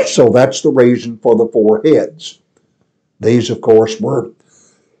 So that's the reason for the 4 heads. These, of course, were,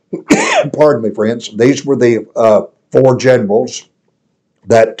 pardon me, friends, these were the 4 generals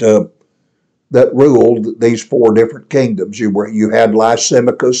that ruled these 4 different kingdoms. You had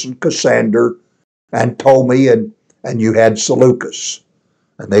Lysimachus and Cassander and Ptolemy, and you had Seleucus.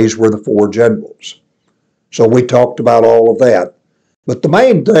 And these were the 4 generals. So we talked about all of that. But the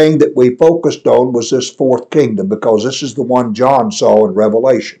main thing that we focused on was this 4th kingdom, because this is the one John saw in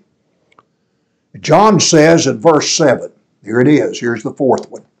Revelation. John says in verse 7, here it is, here's the 4th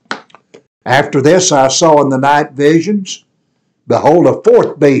one. After this I saw in the night visions, behold, a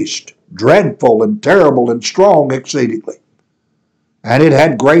 4th beast, dreadful and terrible and strong exceedingly. And it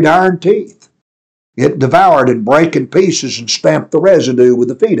had great iron teeth. It devoured and brake in pieces and stamped the residue with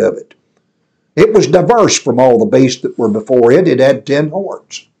the feet of it. It was diverse from all the beasts that were before it. It had 10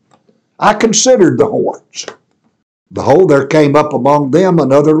 horns. I considered the horns. Behold, there came up among them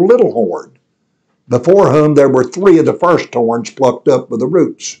another little horn, before whom there were 3 of the first horns plucked up with the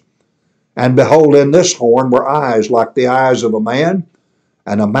roots. And behold, in this horn were eyes like the eyes of a man,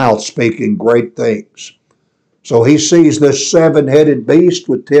 and a mouth speaking great things. So he sees this 7-headed beast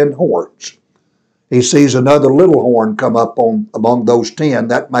with 10 horns. He sees another little horn come up among those 10.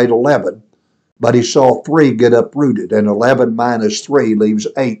 That made 11. But he saw 3 get uprooted, and 11 minus 3 leaves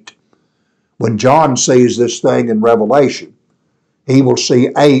 8. When John sees this thing in Revelation, he will see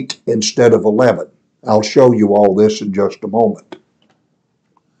 8 instead of 11. I'll show you all this in just a moment.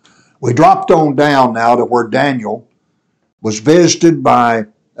 We dropped on down now to where Daniel was visited by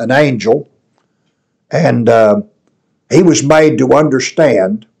an angel, and he was made to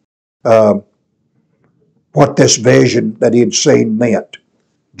understand what this vision that he had seen meant.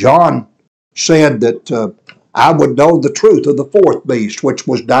 John said that I would know the truth of the 4th beast, which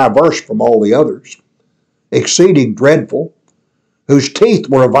was diverse from all the others, exceeding dreadful, whose teeth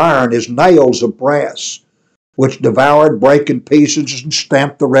were of iron, his nails of brass, which devoured, brake in pieces, and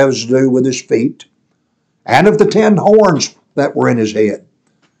stamped the residue with his feet, and of the 10 horns that were in his head,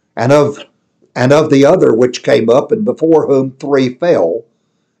 and of the other which came up, and before whom 3 fell,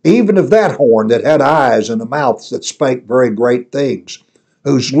 even of that horn that had eyes and a mouth that spake very great things,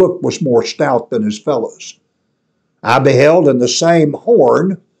 whose look was more stout than his fellows. I beheld, and the same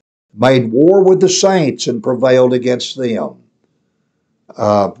horn made war with the saints and prevailed against them.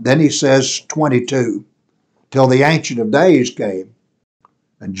 Then he says, 22, till the Ancient of Days came,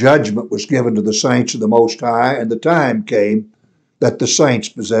 and judgment was given to the saints of the Most High, and the time came that the saints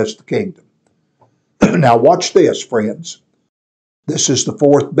possessed the kingdom. Now watch this, friends. This is the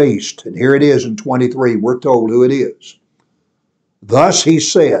 4th beast, and here it is in 23. We're told who it is. Thus he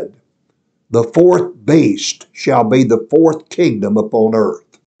said, the 4th beast shall be the 4th kingdom upon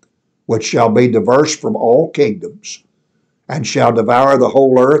earth, which shall be diverse from all kingdoms, and shall devour the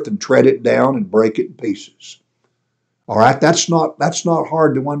whole earth and tread it down and break it in pieces. All right, that's not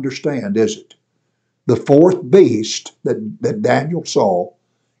hard to understand, is it? The 4th beast that Daniel saw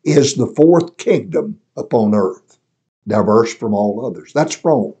is the 4th kingdom upon earth, diverse from all others. That's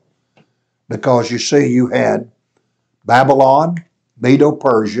Rome. Because you see, you had Babylon,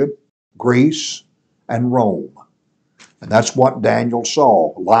 Medo-Persia, Greece, and Rome. And that's what Daniel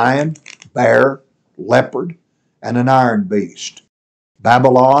saw: lion, bear, leopard, and an iron beast.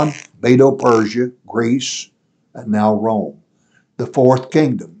 Babylon, Medo-Persia, Greece, and now Rome. The 4th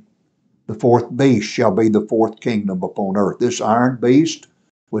kingdom, the 4th beast shall be the 4th kingdom upon earth. This iron beast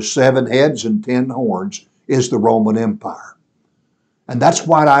with 7 heads and 10 horns is the Roman Empire. And that's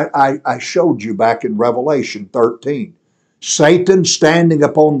what I showed you back in Revelation 13. Satan standing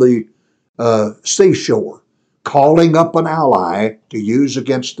upon the seashore, calling up an ally to use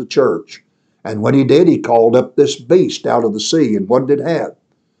against the church. And when he did, he called up this beast out of the sea. And what did it have?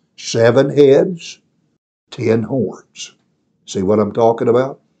 7 heads, 10 horns. See what I'm talking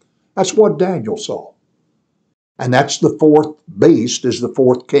about? That's what Daniel saw. And that's the 4th beast, is the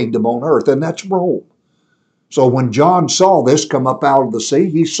 4th kingdom on earth, and that's Rome. So when John saw this come up out of the sea,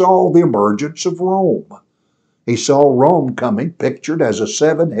 he saw the emergence of Rome. He saw Rome coming, pictured as a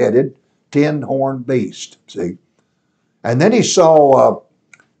 7-headed, 10-horned beast. See? And then he saw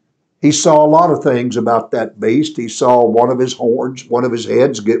a lot of things about that beast. He saw one of his horns, one of his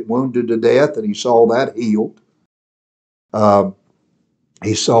heads get wounded to death, and he saw that healed.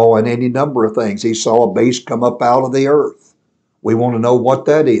 He saw any number of things. He saw a beast come up out of the earth. We want to know what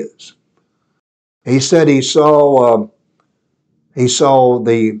that is. He said he saw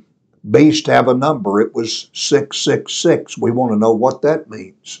the beast have a number. It was 666. We want to know what that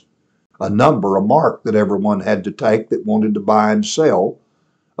means. A number, a mark that everyone had to take that wanted to buy and sell.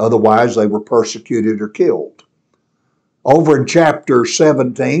 Otherwise, they were persecuted or killed. Over in chapter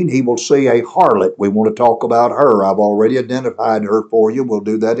 17, he will see a harlot. We want to talk about her. I've already identified her for you. We'll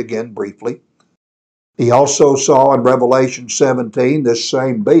do that again briefly. He also saw in Revelation 17 this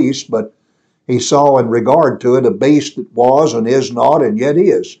same beast, but he saw in regard to it a beast that was and is not and yet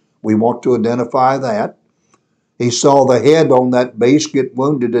is. We want to identify that. He saw the head on that beast get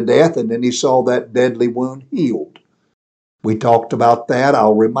wounded to death, and then he saw that deadly wound healed. We talked about that.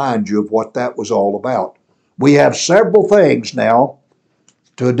 I'll remind you of what that was all about. We have several things now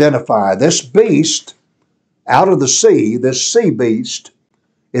to identify. This beast out of the sea, this sea beast,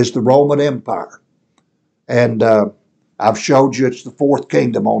 is the Roman Empire. And I've showed you it's the 4th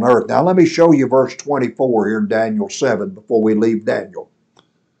kingdom on earth. Now let me show you verse 24 here in Daniel 7 before we leave Daniel.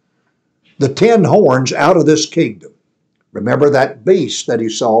 The 10 horns out of this kingdom. Remember that beast that he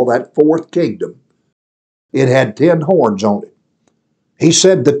saw, that 4th kingdom. It had 10 horns on it. He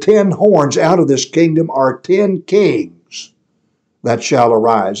said the 10 horns out of this kingdom are 10 kings that shall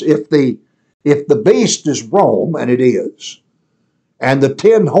arise. If the beast is Rome, and it is, and the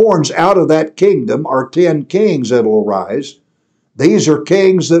 10 horns out of that kingdom are 10 kings that will arise, these are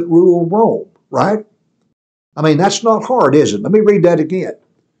kings that rule Rome, right? I mean, that's not hard, is it? Let me read that again.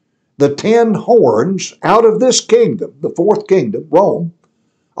 The 10 horns out of this kingdom, the 4th kingdom, Rome,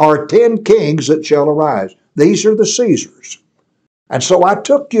 are 10 kings that shall arise. These are the Caesars. And so I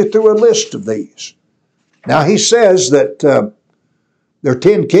took you through a list of these. Now he says that there are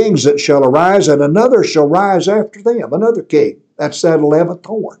 10 kings that shall arise, and another shall rise after them, another king. That's that 11th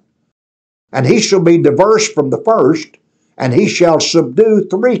horn. And he shall be diverse from the first, and he shall subdue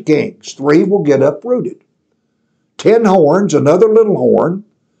 3 kings. 3 will get uprooted. 10 horns, another little horn,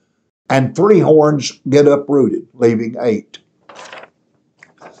 and 3 horns get uprooted, leaving 8.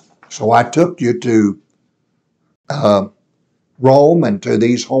 So I took you to Rome and to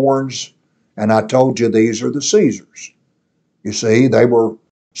these horns, and I told you these are the Caesars. You see,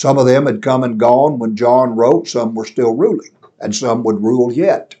 some of them had come and gone when John wrote, some were still ruling, and some would rule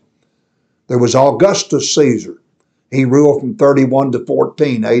yet. There was Augustus Caesar. He ruled from 31 to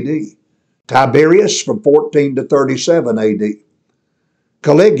 14 AD. Tiberius from 14 to 37 AD.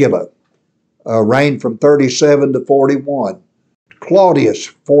 Caligula reigned from 37 to 41. Claudius,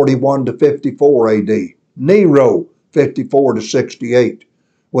 41 to 54 AD. Nero, 54 to 68.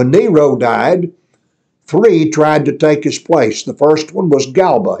 When Nero died, 3 tried to take his place. The first one was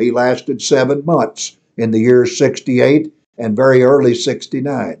Galba. He lasted 7 months in the years 68 and very early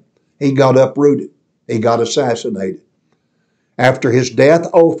 69. He got uprooted. He got assassinated. After his death,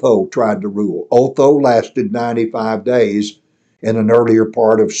 Otho tried to rule. Otho lasted 95 days in an earlier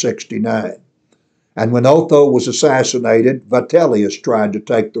part of 69. And when Otho was assassinated, Vitellius tried to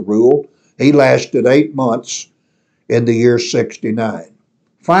take the rule. He lasted 8 months in the year 69.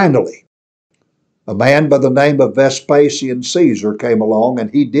 Finally, a man by the name of Vespasian Caesar came along,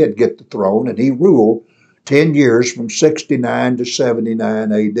 and he did get the throne, and he ruled 10 years from 69 to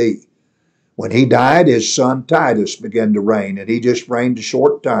 79 AD. When he died, his son Titus began to reign, and he just reigned a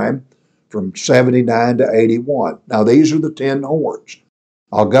short time from 79 to 81. Now these are the 10 horns: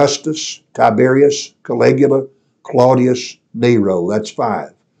 Augustus, Tiberius, Caligula, Claudius, Nero. That's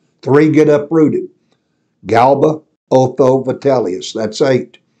 5. 3 get uprooted: Galba, Otho, Vitellius. That's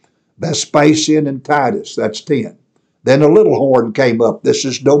 8. Vespasian and Titus. That's 10. Then a little horn came up. This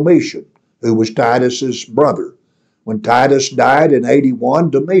is Domitian, who was Titus's brother. When Titus died in 81,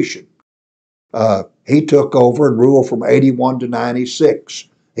 Domitian, he took over and ruled from 81 to 96.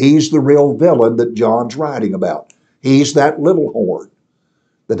 He's the real villain that John's writing about. He's that little horn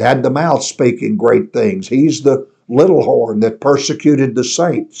that had the mouth speaking great things. He's the little horn that persecuted the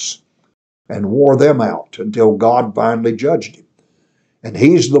saints and wore them out until God finally judged him. And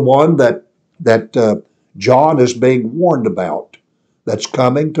he's the one that John is being warned about, that's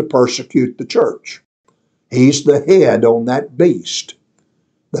coming to persecute the church. He's the head on that beast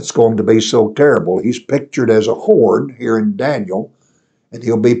that's going to be so terrible. He's pictured as a horn here in Daniel, and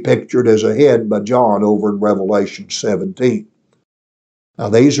he'll be pictured as a head by John over in Revelation 17. Now,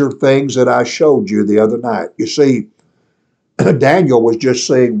 these are things that I showed you the other night. You see, Daniel was just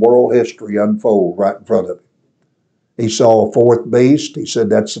seeing world history unfold right in front of him. He saw a 4th beast. He said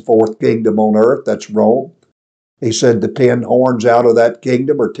that's the 4th kingdom on earth. That's Rome. He said the 10 horns out of that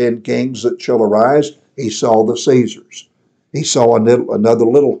kingdom are 10 kings that shall arise. He saw the Caesars. He saw another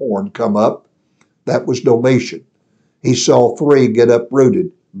little horn come up. That was Domitian. He saw 3 get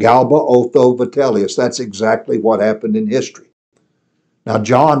uprooted: Galba, Otho, Vitellius. That's exactly what happened in history. Now,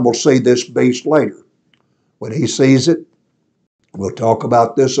 John will see this beast later. When he sees it, we'll talk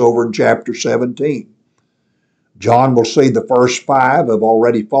about this over in chapter 17. John will see the first 5 have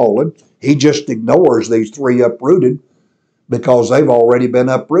already fallen. He just ignores these 3 uprooted because they've already been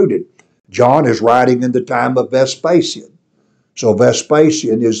uprooted. John is writing in the time of Vespasian. So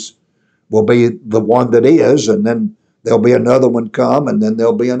Vespasian will be the one that is, and then there'll be another one come, and then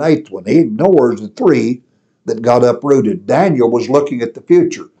there'll be an 8th one. He ignores the 3 that got uprooted. Daniel was looking at the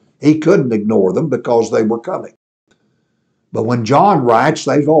future. He couldn't ignore them because they were coming. But when John writes,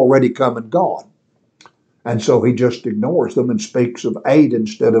 they've already come and gone. And so he just ignores them and speaks of 8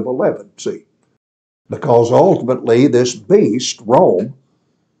 instead of 11, see. Because ultimately this beast, Rome,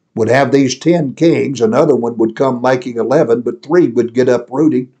 would have these 10 kings. Another one would come making 11, but 3 would get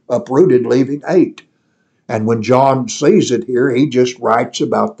uprooted, leaving 8. And when John sees it here, he just writes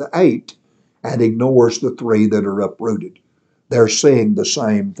about the 8 and ignores the 3 that are uprooted. They're seeing the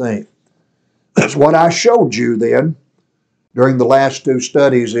same thing. That's what I showed you then during the last 2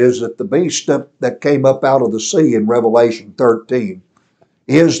 studies, is that the beast that came up out of the sea in Revelation 13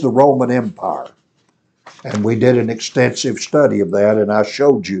 is the Roman Empire. And we did an extensive study of that, and I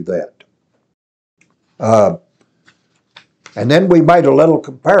showed you that. And then we made a little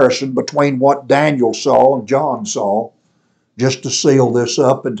comparison between what Daniel saw and John saw, just to seal this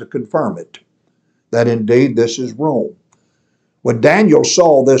up and to confirm it, that indeed this is Rome. When Daniel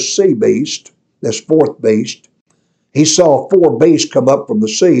saw this sea beast, this 4th beast, he saw 4 beasts come up from the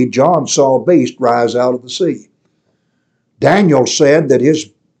sea. John saw a beast rise out of the sea. Daniel said that his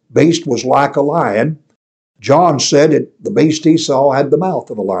beast was like a lion. John said the beast he saw had the mouth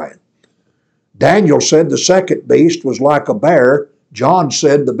of a lion. Daniel said the second beast was like a bear. John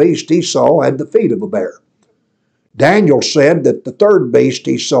said the beast he saw had the feet of a bear. Daniel said that the 3rd beast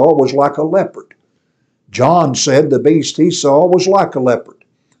he saw was like a leopard. John said the beast he saw was like a leopard.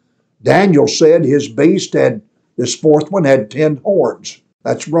 Daniel said his beast this 4th one had 10 horns.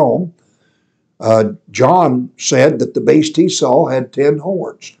 That's Rome. John said that the beast he saw had 10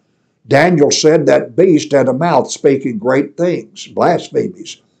 horns. Daniel said that beast had a mouth speaking great things,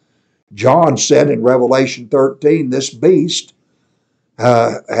 blasphemies. John said in Revelation 13, this beast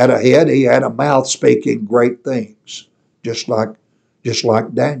had a head, he had a mouth speaking great things, just like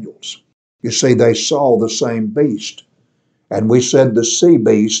Daniel's. You see, they saw the same beast. And we said the sea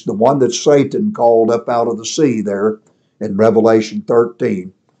beast, the one that Satan called up out of the sea there in Revelation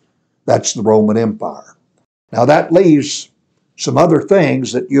 13, that's the Roman Empire. Now that leaves some other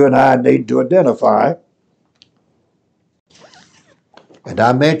things that you and I need to identify. And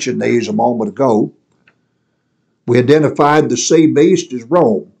I mentioned these a moment ago. We identified the sea beast as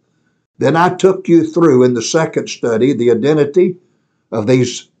Rome. Then I took you through in the second study the identity of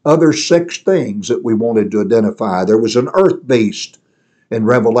these other 6 things that we wanted to identify. There was an earth beast in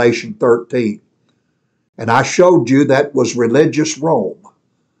Revelation 13. And I showed you that was religious Rome.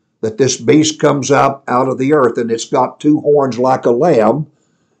 That this beast comes up out of the earth and it's got 2 horns like a lamb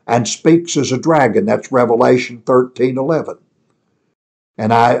and speaks as a dragon. That's Revelation 13:11.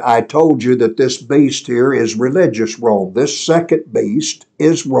 And I told you that this beast here is religious Rome. This second beast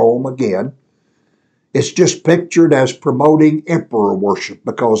is Rome again. It's just pictured as promoting emperor worship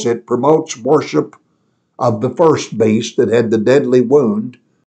because it promotes worship of the first beast that had the deadly wound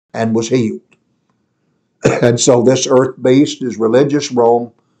and was healed. And so this earth beast is religious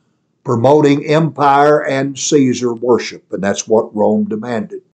Rome promoting empire and Caesar worship, and that's what Rome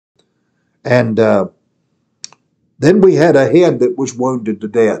demanded. And then we had a head that was wounded to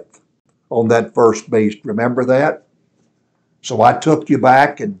death on that first beast. Remember that? So I took you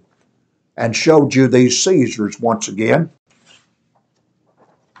back and showed you these Caesars once again.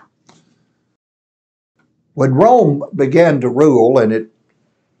 When Rome began to rule and it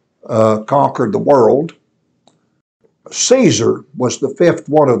conquered the world, Caesar was the 5th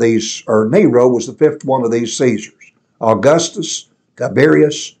one of these, or Nero was the 5th one of these Caesars. Augustus,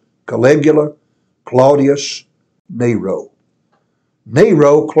 Tiberius, Caligula, Claudius, Nero.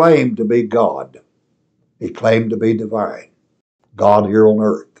 Nero claimed to be God. He claimed to be divine, God here on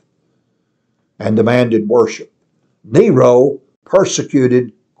earth, and demanded worship. Nero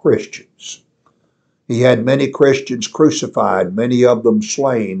persecuted Christians. He had many Christians crucified, many of them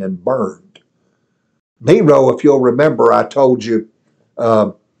slain and burned. Nero, if you'll remember, I told you,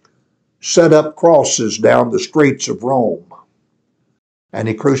 set up crosses down the streets of Rome, and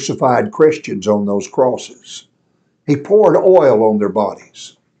he crucified Christians on those crosses. He poured oil on their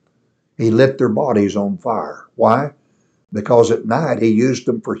bodies. He lit their bodies on fire. Why? Because at night he used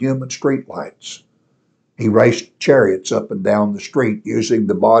them for human streetlights. He raced chariots up and down the street using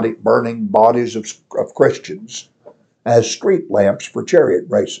the burning bodies of Christians as street lamps for chariot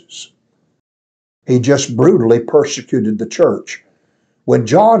races. He just brutally persecuted the church. When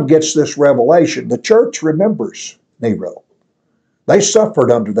John gets this revelation, the church remembers Nero. They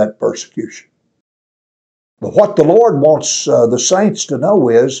suffered under that persecution. But what the Lord wants the saints to know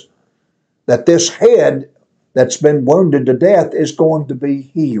is that this head that's been wounded to death is going to be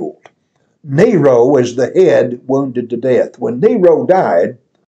healed. Nero is the head wounded to death. When Nero died,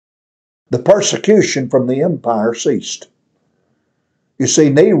 the persecution from the empire ceased. You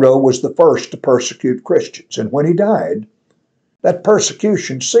see, Nero was the first to persecute Christians, and when he died, that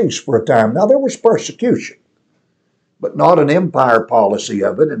persecution ceased for a time. Now, there was persecution, but not an empire policy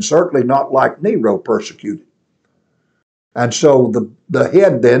of it, and certainly not like Nero persecuted. And so the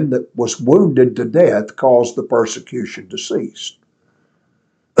head then that was wounded to death caused the persecution to cease.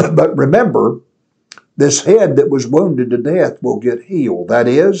 But remember, this head that was wounded to death will get healed. That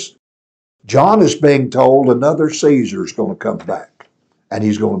is, John is being told another Caesar is going to come back, and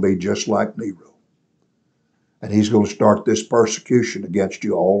he's going to be just like Nero. And he's going to start this persecution against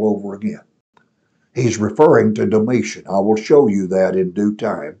you all over again. He's referring to Domitian. I will show you that in due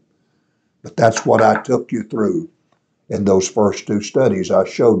time. But that's what I took you through in those first 2 studies. I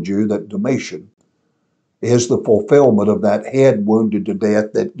showed you that Domitian is the fulfillment of that head wounded to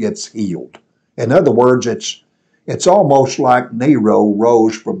death that gets healed. In other words, it's almost like Nero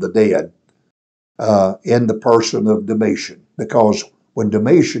rose from the dead in the person of Domitian, because when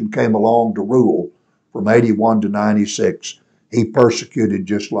Domitian came along to rule from 81 to 96, he persecuted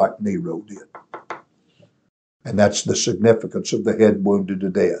just like Nero did. And that's the significance of the head wounded to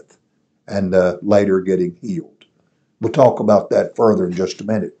death and later getting healed. We'll talk about that further in just a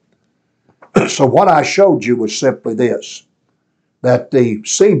minute. So what I showed you was simply this, that the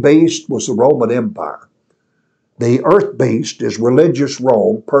sea beast was the Roman Empire. The earth beast is religious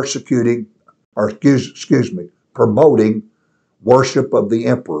Rome promoting worship of the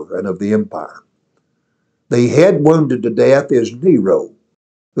emperor and of the empire. The head wounded to death is Nero,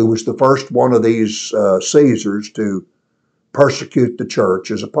 who was the first one of these Caesars to persecute the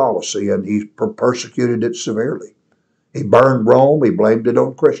church as a policy, and he persecuted it severely. He burned Rome, he blamed it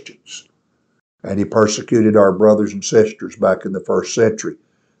on Christians, and he persecuted our brothers and sisters back in the first century.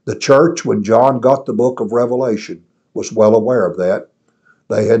 The church, when John got the book of Revelation, was well aware of that.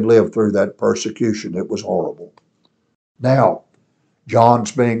 They had lived through that persecution. It was horrible. Now,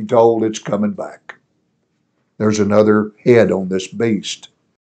 John's being told it's coming back. There's another head on this beast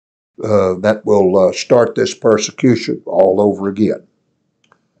that will start this persecution all over again.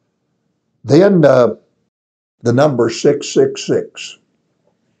 Then the number 666.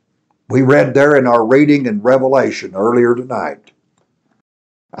 We read there in our reading in Revelation earlier tonight.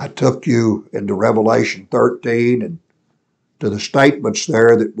 I took you into Revelation 13 and to the statements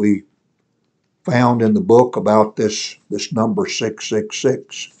there that we found in the book about this number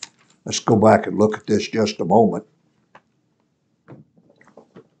 666. Let's go back and look at this just a moment.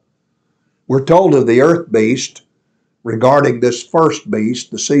 We're told of the earth beast regarding this first beast,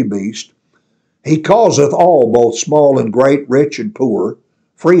 the sea beast. He causeth all, both small and great, rich and poor,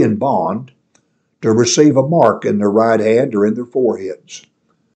 free and bond, to receive a mark in their right hand or in their foreheads,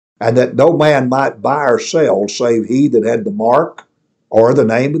 and that no man might buy or sell save he that had the mark, or the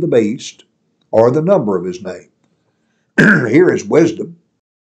name of the beast, or the number of his name. Here is wisdom.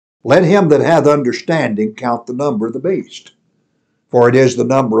 Let him that hath understanding count the number of the beast, for it is the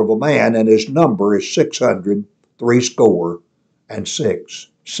number of a man, and his number is 666.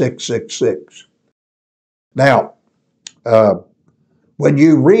 666. Now, when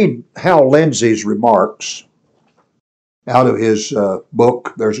you read Hal Lindsey's remarks out of his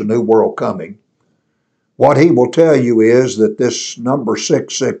book, There's a New World Coming, what he will tell you is that this number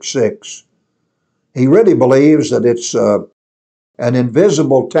 666, he really believes that it's an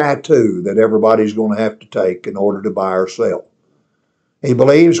invisible tattoo that everybody's going to have to take in order to buy or sell. He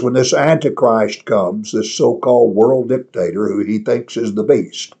believes when this Antichrist comes, this so-called world dictator who he thinks is the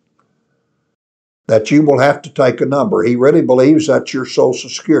beast, that you will have to take a number. He really believes that's your Social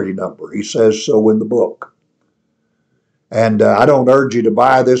Security number. He says so in the book. And I don't urge you to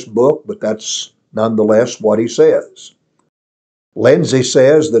buy this book, but that's nonetheless what he says. Lindsay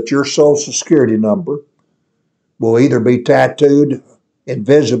says that your Social Security number will either be tattooed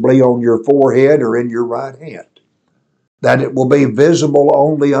invisibly on your forehead or in your right hand, that it will be visible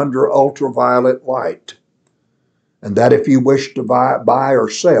only under ultraviolet light, and that if you wish to buy or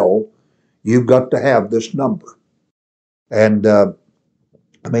sell, you've got to have this number. And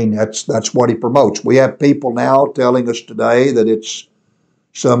that's what he promotes. We have people now telling us today that it's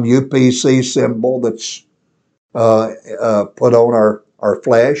some UPC symbol that's put on our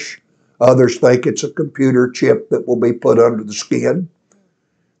flesh. Others think it's a computer chip that will be put under the skin.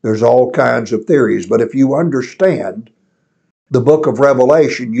 There's all kinds of theories. But if you understand the book of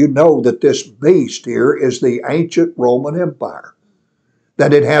Revelation, you know that this beast here is the ancient Roman Empire,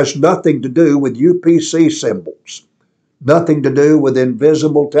 that it has nothing to do with UPC symbols, nothing to do with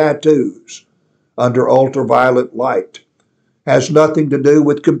invisible tattoos under ultraviolet light, has nothing to do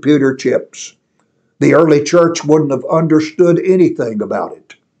with computer chips. The early church wouldn't have understood anything about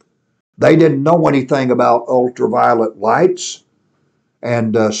it. They didn't know anything about ultraviolet lights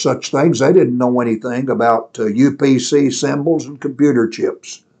and such things. They didn't know anything about UPC symbols and computer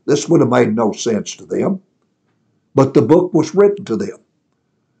chips. This would have made no sense to them. But the book was written to them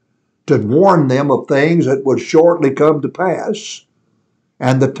to warn them of things that would shortly come to pass,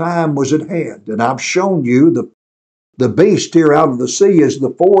 and the time was at hand. And I've shown you the beast here out of the sea is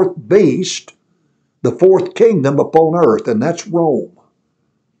the fourth beast, the fourth kingdom upon earth, and that's Rome.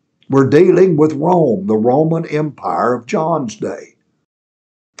 We're dealing with Rome, the Roman Empire of John's day.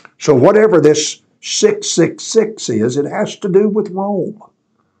 So whatever this 666 is, it has to do with Rome.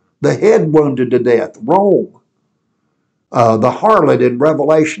 The head wounded to death, Rome. The harlot in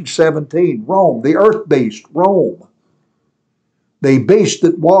Revelation 17, Rome. The earth beast, Rome. The beast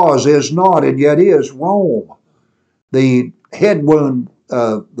that was, is not, and yet is, Rome. The head wounded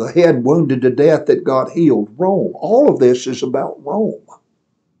to death that got healed, Rome. All of this is about Rome.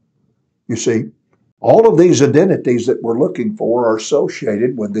 You see, all of these identities that we're looking for are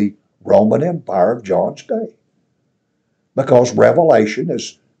associated with the Roman Empire of John's day, because Revelation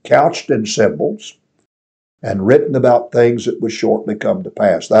is couched in symbols and written about things that would shortly come to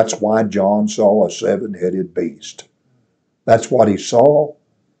pass. That's why John saw a seven-headed beast. That's what he saw,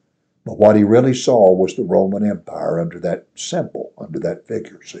 but what he really saw was the Roman Empire under that symbol, under that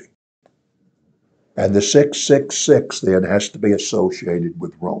figure, see. And the 666 then has to be associated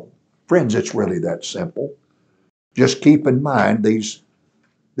with Rome. Friends, it's really that simple. Just keep in mind these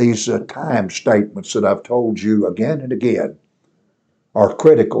time statements that I've told you again and again are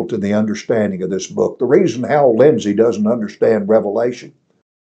critical to the understanding of this book. The reason Hal Lindsey doesn't understand Revelation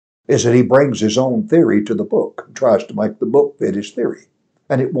is that he brings his own theory to the book and tries to make the book fit his theory,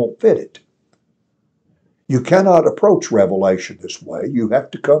 and it won't fit it. You cannot approach Revelation this way. You have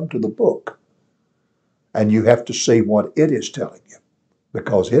to come to the book, and you have to see what it is telling you,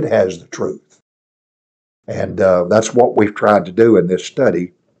 because it has the truth. And that's what we've tried to do in this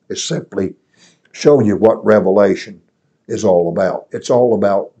study, is simply show you what Revelation is all about. It's all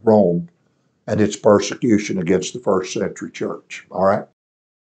about Rome and its persecution against the first century church. All right?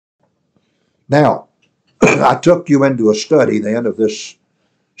 Now, I took you into a study then of this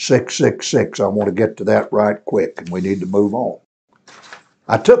 666. I want to get to that right quick, and we need to move on.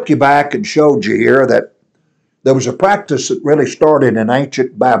 I took you back and showed you here that there was a practice that really started in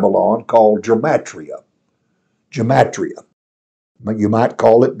ancient Babylon called gematria. Gematria. You might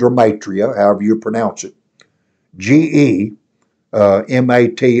call it dramatria, however you pronounce it. Gematria.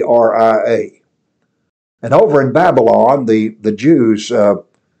 And over in Babylon, the Jews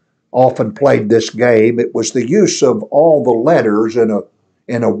often played this game. It was the use of all the letters in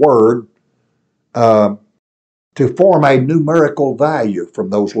a word to form a numerical value from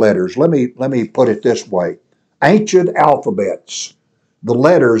those letters. Let me put it this way. Ancient alphabets, the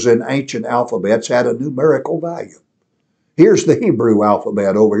letters in ancient alphabets had a numerical value. Here's the Hebrew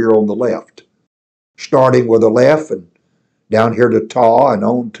alphabet over here on the left, starting with Aleph and down here to Ta and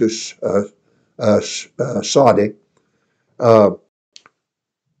on to Sadi.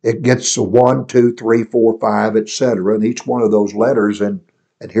 It gets a 1, 2, 3, 4, 5, etc. And each one of those letters, and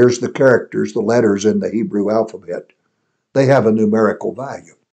here's the characters, the letters in the Hebrew alphabet, they have a numerical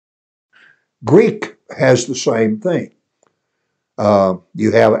value. Greek has the same thing.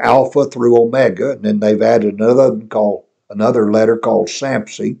 You have alpha through omega, and then they've added another letter called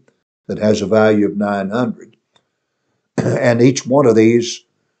Sampsi that has a value of 900. And each one of these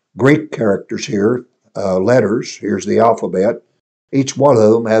Greek characters here, letters, here's the alphabet, each one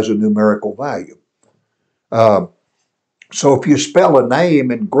of them has a numerical value. So if you spell a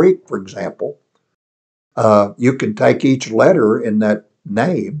name in Greek, for example, you can take each letter in that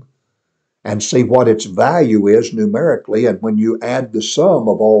name and see what its value is numerically, and when you add the sum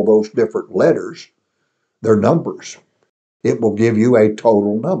of all those different letters, their numbers, it will give you a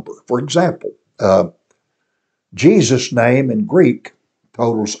total number. For example, Jesus' name in Greek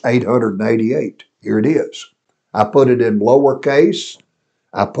totals 888. Here it is. I put it in lowercase.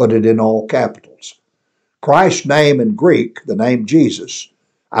 I put it in all capitals. Christ's name in Greek, the name Jesus,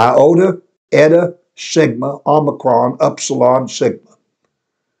 iota, eta, sigma, omicron, upsilon, sigma.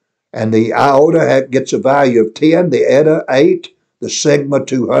 And the iota gets a value of 10, the eta 8, the sigma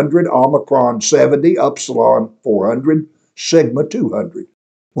 200, omicron 70, upsilon 400, sigma 200.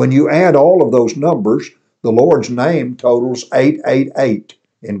 When you add all of those numbers, the Lord's name totals 888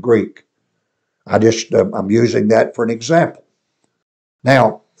 in Greek. I'm using that for an example.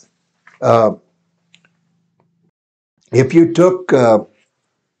 Now, if you took the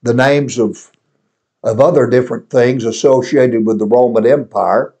names of other different things associated with the Roman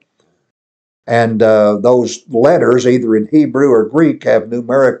Empire, and those letters, either in Hebrew or Greek, have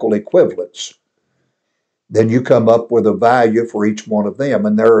numerical equivalents, then you come up with a value for each one of them.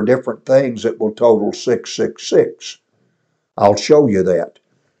 And there are different things that will total 666. I'll show you that.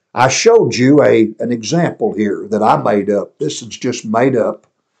 I showed you an example here that I made up. This is just made up.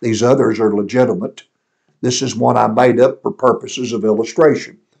 These others are legitimate. This is one I made up for purposes of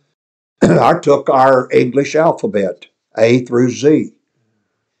illustration. I took our English alphabet, A through Z,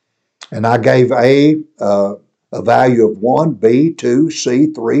 and I gave A a value of 1, B 2, C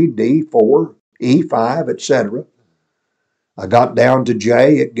 3, D 4, E 5, etc. I got down to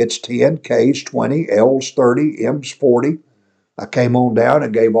J, it gets 10, K's 20, L's 30, M's 40. I came on down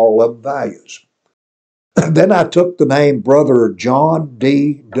and gave all of them values. Then I took the name Brother John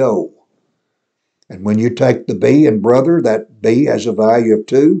D. Doe. And when you take the B in brother, that B has a value of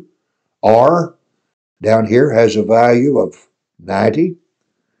 2. R down here has a value of 90.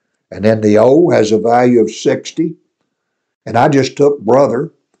 And then the O has a value of 60. And I just took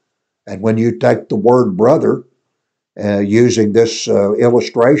brother. And when you take the word brother, using this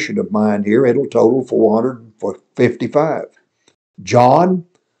illustration of mine here, it'll total 455. John,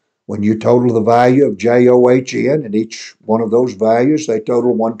 when you total the value of John, and each one of those values, they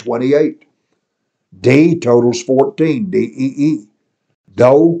total 128. D totals 14, Dee.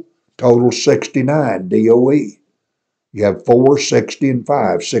 Doe totals 69, Doe. You have 4, 60, and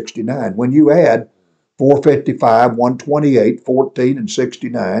 5, 69. When you add 455, 128, 14, and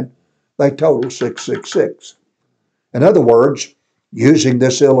 69, they total 666. In other words, using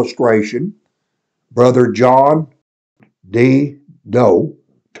this illustration, Brother John D. No,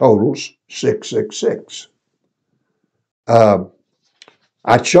 totals 666. I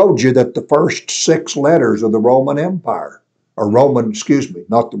showed you that the first 6 letters of the Roman Empire,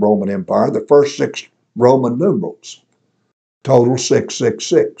 not the Roman Empire, the first 6 Roman numerals, total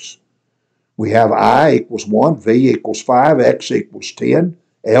 666. We have I equals 1, V equals 5, X equals 10,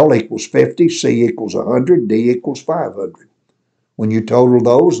 L equals 50, C equals 100, D equals 500. When you total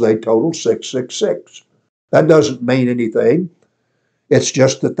those, they total 666. That doesn't mean anything. It's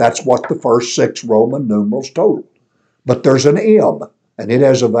just that that's what the first 6 Roman numerals total. But there's an M, and it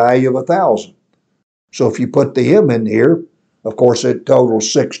has a value of 1,000. So if you put the M in here, of course, it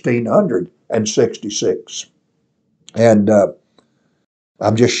totals 1,666. And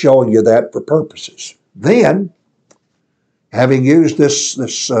I'm just showing you that for purposes. Then, having used this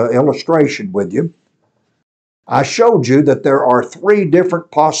illustration with you, I showed you that there are 3 different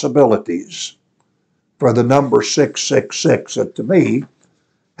possibilities for the number 666 that to me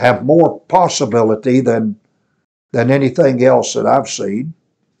have more possibility than anything else that I've seen.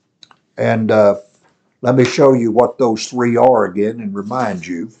 And let me show you what those 3 are again and remind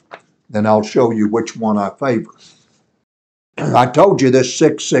you. Then I'll show you which one I favor. I told you this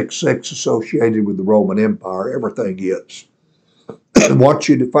 666 associated with the Roman Empire, everything is. Once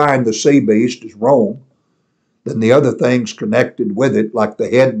you define the sea beast as Rome, then the other things connected with it, like the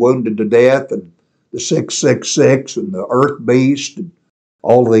head wounded to death and the 666 and the earth beast and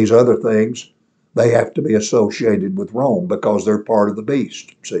all of these other things, they have to be associated with Rome because they're part of the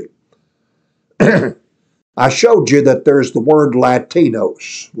beast, see. I showed you that there's the word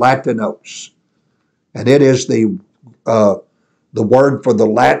Latinos, and it is the word for the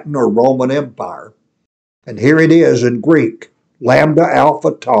Latin or Roman Empire. And here it is in Greek, lambda,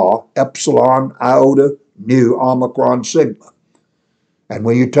 alpha, tau, epsilon, iota, nu, omicron, sigma. And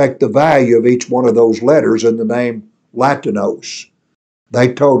when you take the value of each one of those letters in the name Latinos,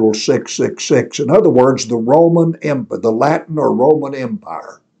 they total 666. In other words, the Latin or Roman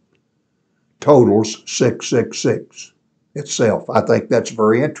Empire totals 666 itself. I think that's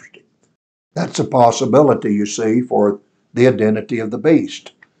very interesting. That's a possibility, you see, for the identity of the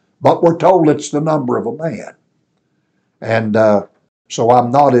beast. But we're told it's the number of a man. And so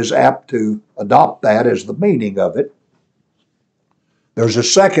I'm not as apt to adopt that as the meaning of it. There's a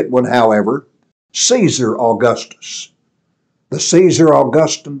second one, however, Caesar Augustus, the Caesar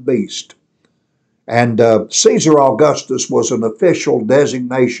Augustan beast. And Caesar Augustus was an official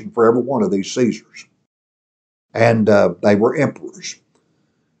designation for every one of these Caesars. And they were emperors.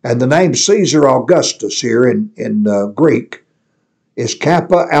 And the name Caesar Augustus here in Greek is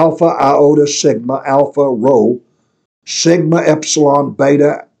Kappa, Alpha, Iota, Sigma, Alpha, Rho, Sigma, Epsilon,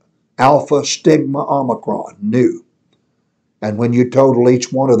 Beta, Alpha, Stigma, Omicron, Nu. And when you total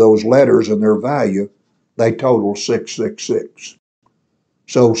each one of those letters and their value, they total 666.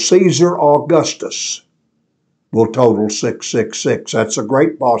 So Caesar Augustus will total 666. That's a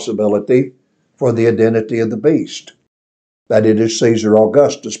great possibility for the identity of the beast, that it is Caesar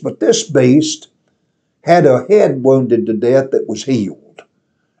Augustus. But this beast had a head wounded to death that was healed.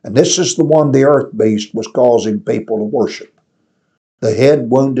 And this is the one the earth beast was causing people to worship. The head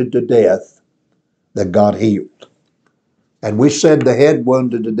wounded to death that got healed. And we said the head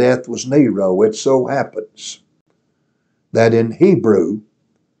wounded to death was Nero. It so happens that in Hebrew,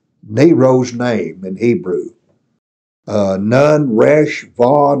 Nero's name in Hebrew, Nun, Resh,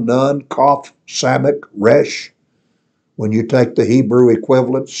 Va, Nun, Kaf, Samak, Resh, when you take the Hebrew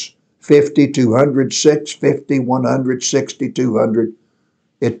equivalents, 50, 200, 650, 100, 60, 200,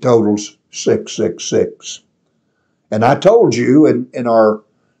 it totals 666. And I told you in our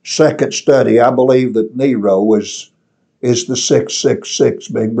second study, I believe that Nero is the 666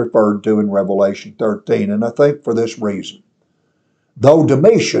 being referred to in Revelation 13. And I think for this reason. Though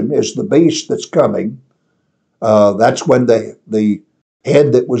Domitian is the beast that's coming, that's when the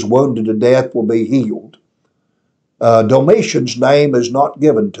head that was wounded to death will be healed. Domitian's name is not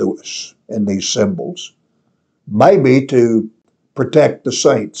given to us in these symbols. Maybe to protect the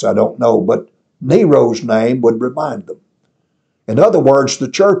saints, I don't know, but Nero's name would remind them. In other words, the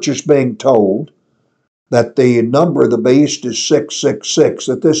church is being told that the number of the beast is 666,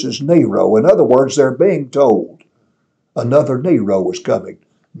 that this is Nero. In other words, they're being told another Nero is coming.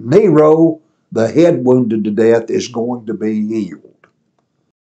 Nero, the head wounded to death, is going to be healed.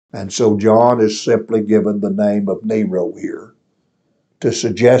 And so John is simply given the name of Nero here to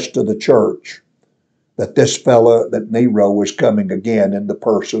suggest to the church that this fellow, that Nero, is coming again in the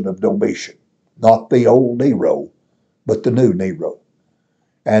person of Domitian. Not the old Nero, but the new Nero.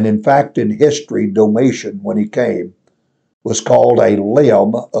 And in fact, in history, Domitian, when he came, was called a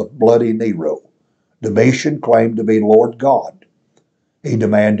limb of bloody Nero. Domitian claimed to be Lord God. He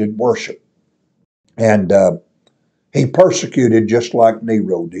demanded worship. And he persecuted just like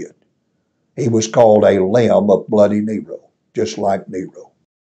Nero did. He was called a limb of bloody Nero, just like Nero.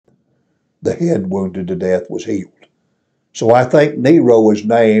 The head wounded to death was healed. So I think Nero is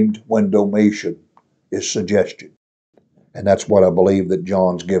named when Domitian is suggested. And that's what I believe that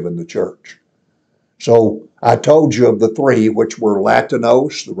John's given the church. So I told you of the three, which were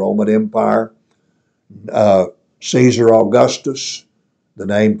Latinos, the Roman Empire, Caesar Augustus, the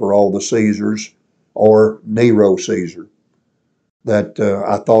name for all the Caesars, or Nero Caesar. That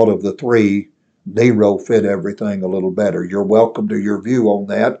I thought of the three, Nero fit everything a little better. You're welcome to your view on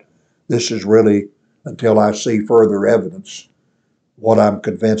that. This is really, until I see further evidence, what I'm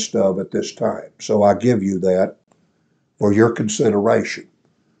convinced of at this time. So I give you that for your consideration.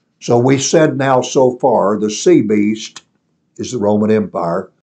 So we said now so far, the sea beast is the Roman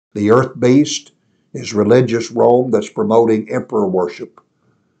Empire. The earth beast is religious Rome that's promoting emperor worship.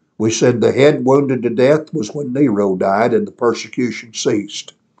 We said the head wounded to death was when Nero died and the persecution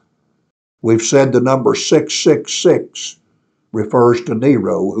ceased. We've said the number 666 refers to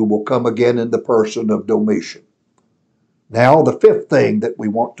Nero, who will come again in the person of Domitian. Now, the fifth thing that we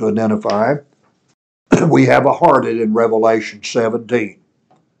want to identify, we have a harlot in Revelation 17.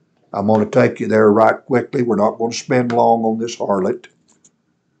 I'm going to take you there right quickly. We're not going to spend long on this harlot,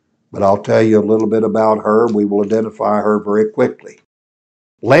 but I'll tell you a little bit about her. We will identify her very quickly.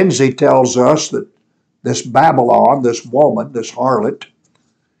 Lindsay tells us that this Babylon, this woman, this harlot,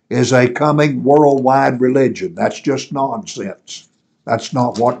 is a coming worldwide religion. That's just nonsense. That's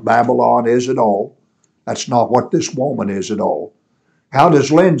not what Babylon is at all. That's not what this woman is at all. How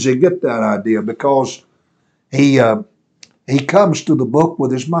does Lindsay get that idea? Because he comes to the book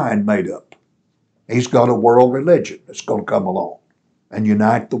with his mind made up. He's got a world religion that's going to come along and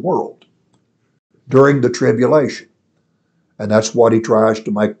unite the world during the tribulation. And that's what he tries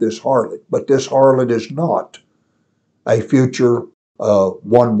to make this harlot. But this harlot is not a future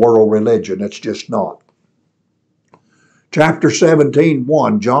one world religion. It's just not. Chapter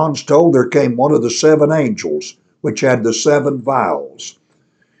 17:1, John's told there came one of the seven angels, which had the seven vials,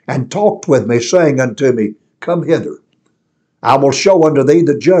 and talked with me, saying unto me, Come hither. I will show unto thee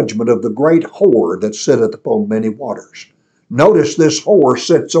the judgment of the great whore that sitteth upon many waters. Notice this whore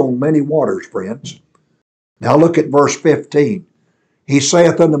sits on many waters, friends. Now look at verse 15. He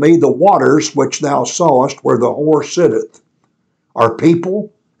saith unto me, The waters which thou sawest where the whore sitteth are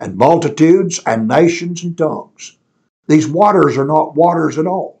people and multitudes and nations and tongues. These waters are not waters at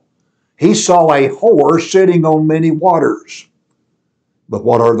all. He saw a whore sitting on many waters. But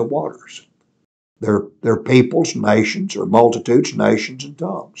what are the waters? They're peoples, nations, or multitudes, nations, and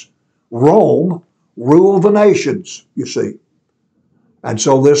tongues. Rome ruled the nations, you see. And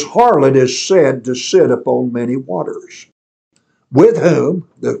so this harlot is said to sit upon many waters, with whom,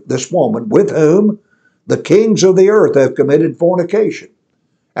 this woman, with whom the kings of the earth have committed fornication,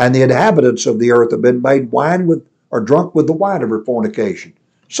 and the inhabitants of the earth have been made wine with, or drunk with the wine of her fornication.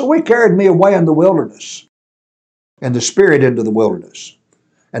 So he carried me away in the wilderness, and the Spirit into the wilderness.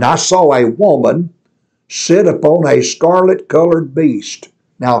 And I saw a woman sit upon a scarlet-colored beast.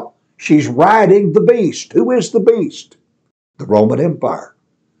 Now, she's riding the beast. Who is the beast? The Roman Empire.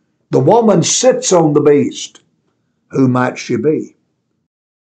 The woman sits on the beast. Who might she be?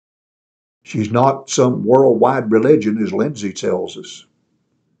 She's not some worldwide religion, as Lindsay tells us.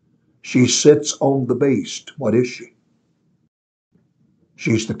 She sits on the beast. What is she?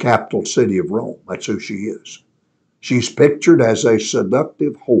 She's the capital city of Rome. That's who she is. She's pictured as a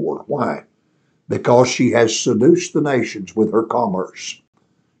seductive whore. Why? Because she has seduced the nations with her commerce.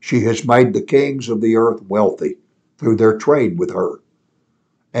 She has made the kings of the earth wealthy through their trade with her.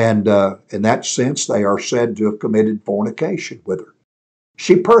 And in that sense, they are said to have committed fornication with her.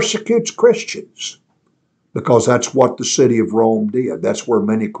 She persecutes Christians because that's what the city of Rome did. That's where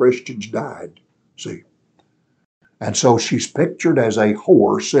many Christians died, see. And so she's pictured as a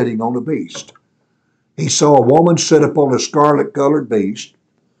whore sitting on a beast. He saw a woman sit upon a scarlet-colored beast,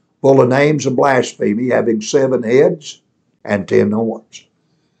 full of names of blasphemy, having 7 heads and 10 horns.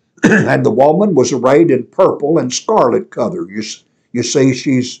 And the woman was arrayed in purple and scarlet color. You see,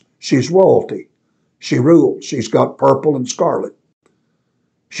 she's royalty. She rules. She's got purple and scarlet.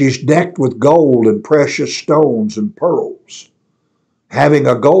 She's decked with gold and precious stones and pearls, having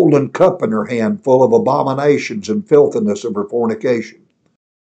a golden cup in her hand full of abominations and filthiness of her fornication.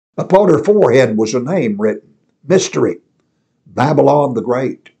 Upon her forehead was a name written, Mystery, Babylon the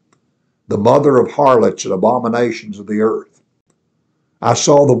Great, the mother of harlots and abominations of the earth. I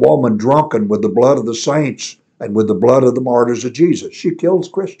saw the woman drunken with the blood of the saints and with the blood of the martyrs of Jesus. She kills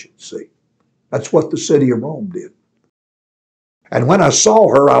Christians, see. That's what the city of Rome did. And when I saw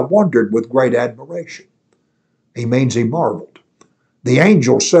her, I wondered with great admiration. He means he marveled. The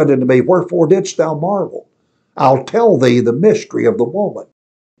angel said unto me, Wherefore didst thou marvel? I'll tell thee the mystery of the woman,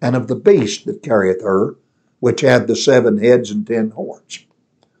 and of the beast that carrieth her, which hath the 7 heads and 10 horns.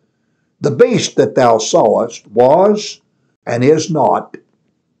 The beast that thou sawest was, and is not,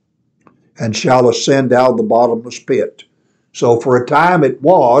 and shall ascend out of the bottomless pit. So for a time it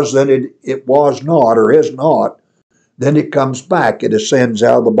was, then it was not, or is not. Then it comes back, it ascends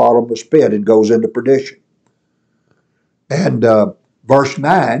out of the bottomless pit and goes into perdition. And verse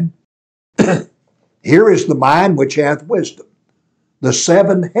 9, here is the mind which hath wisdom. The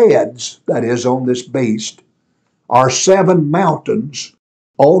 7 heads, that is, on this beast, are 7 mountains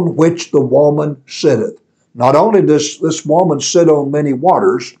on which the woman sitteth. Not only does this woman sit on many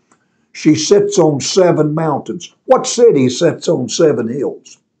waters, she sits on 7 mountains. What city sits on 7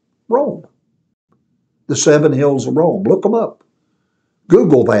 hills? Rome. The 7 hills of Rome. Look them up.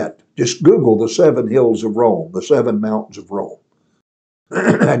 Google that. Just Google the 7 hills of Rome, the 7 mountains of Rome.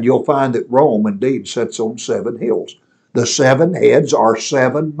 And you'll find that Rome indeed sits on 7 hills. The 7 heads are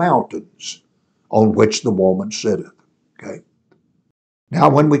 7 mountains on which the woman sitteth. Okay. Now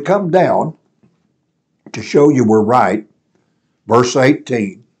when we come down, to show you we're right, verse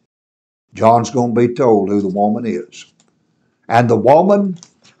 18, John's going to be told who the woman is. And the woman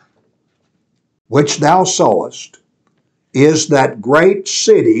which thou sawest is that great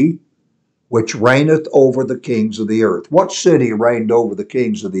city which reigneth over the kings of the earth. What city reigned over the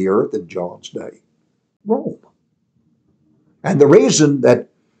kings of the earth in John's day? Rome. And the reason that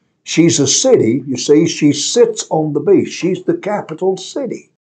she's a city, you see, she sits on the beast. She's the capital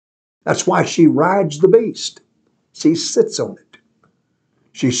city. That's why she rides the beast. She sits on it.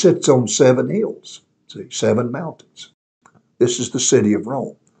 She sits on 7 hills, see, 7 mountains. This is the city of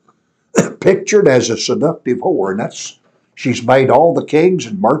Rome. Pictured as a seductive whore, and she's made all the kings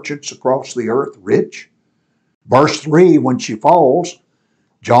and merchants across the earth rich. Verse 3, when she falls,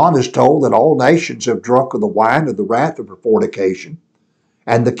 John is told that all nations have drunk of the wine of the wrath of her fornication,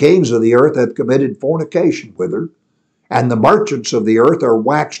 and the kings of the earth have committed fornication with her, and the merchants of the earth are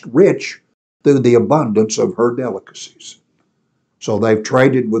waxed rich through the abundance of her delicacies. So they've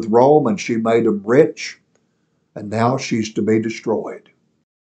traded with Rome, and she made them rich, and now she's to be destroyed.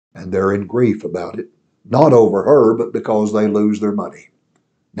 And they're in grief about it, not over her, but because they lose their money.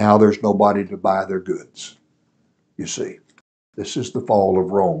 Now there's nobody to buy their goods. You see, this is the fall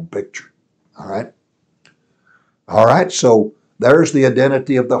of Rome picture. All right? All right, so there's the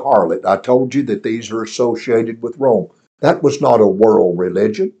identity of the harlot. I told you that these are associated with Rome. That was not a world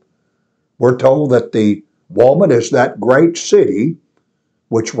religion. We're told that the woman is that great city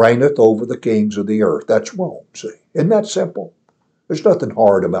which reigneth over the kings of the earth. That's Rome, see? Isn't that simple? There's nothing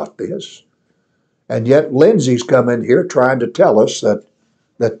hard about this. And yet Lindsay's come in here trying to tell us that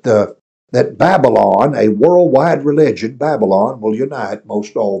Babylon, a worldwide religion, Babylon will unite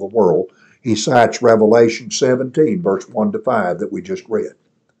most all the world. He cites Revelation 17, verse 1 to 5 that we just read.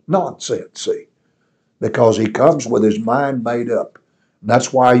 Nonsense, see? Because he comes with his mind made up. And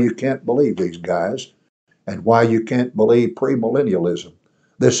that's why you can't believe these guys and why you can't believe premillennialism.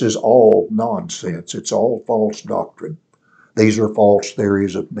 This is all nonsense. It's all false doctrine. These are false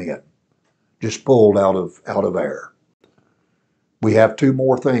theories of men, just pulled out of air. We have 2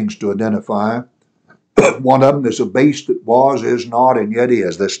 more things to identify. One of them is a beast that was, is not, and yet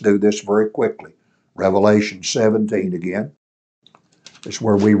is. Let's do this very quickly. Revelation 17 again. It's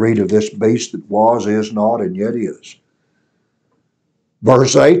where we read of this beast that was, is not, and yet is.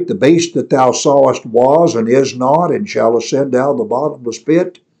 Verse 8, the beast that thou sawest was and is not, and shall ascend out of the bottomless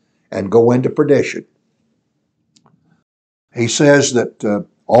pit and go into perdition. He says that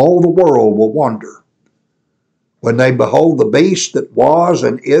all the world will wonder when they behold the beast that was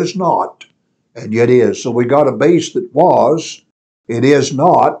and is not, and yet is. So we got a beast that was, it is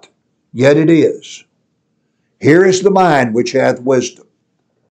not, yet it is. Here is the mind which hath wisdom.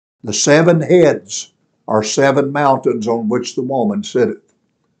 The 7 heads are 7 mountains on which the woman sitteth.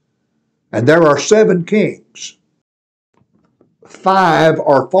 And there are 7 kings. 5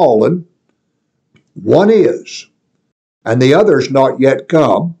 are fallen, 1 is, and the other's not yet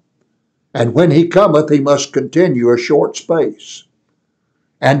come. And when he cometh, he must continue a short space.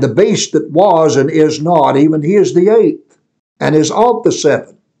 And the beast that was and is not, even he is the 8th, and is of the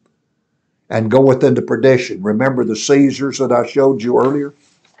 7, and goeth into perdition. Remember the Caesars that I showed you earlier?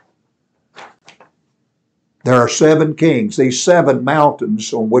 There are 7 kings, these 7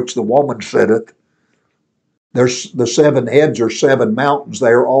 mountains on which the woman sitteth. There's the 7 heads are 7 mountains. They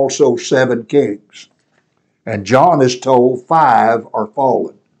are also 7 kings. And John is told 5 are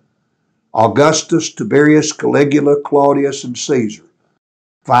fallen. Augustus, Tiberius, Caligula, Claudius, and Caesar.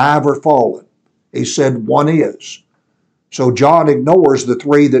 5 are fallen. He said 1 is. So John ignores the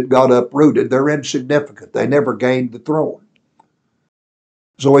 3 that got uprooted. They're insignificant. They never gained the throne.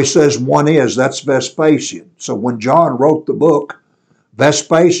 So he says 1 is. That's Vespasian. So when John wrote the book,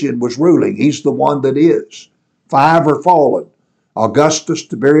 Vespasian was ruling. He's the one that is. 5 are fallen. Augustus,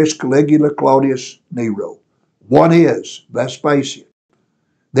 Tiberius, Caligula, Claudius, Nero. 1 is Vespasian.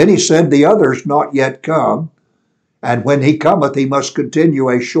 Then he said the others not yet come, and when he cometh, he must continue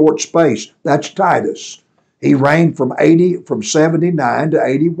a short space. That's Titus. He reigned from 79 to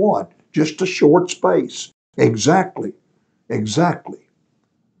 81, just a short space. Exactly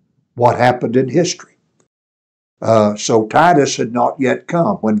what happened in history. So Titus had not yet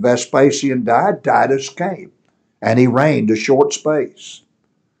come. When Vespasian died, Titus came, and he reigned a short space.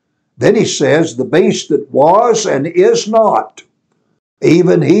 Then he says, the beast that was and is not,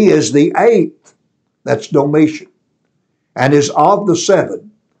 even he is the 8th, that's Domitian, and is of the 7.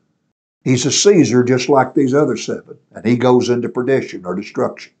 He's a Caesar just like these other 7, and he goes into perdition or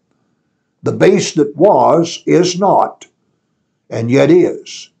destruction. The beast that was is not, and yet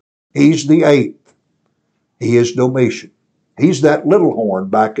is. He's the 8th. He is Domitian. He's that little horn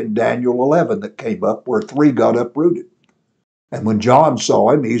back in Daniel 11 that came up where 3 got uprooted. And when John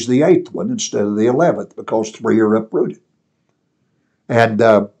saw him, he's the 8th one instead of the 11th because 3 are uprooted. And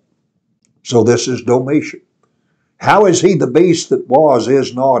so this is Domitian. How is he the beast that was,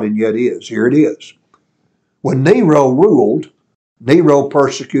 is not, and yet is? Here it is. When Nero ruled, Nero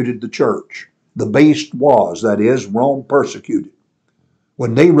persecuted the church. The beast was, that is, Rome persecuted.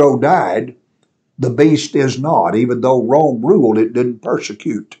 When Nero died, the beast is not. Even though Rome ruled, it didn't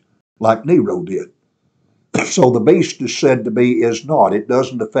persecute like Nero did. So the beast is said to be is not. It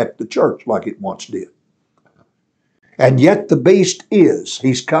doesn't affect the church like it once did. And yet the beast is.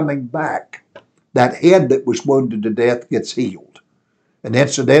 He's coming back. That head that was wounded to death gets healed. And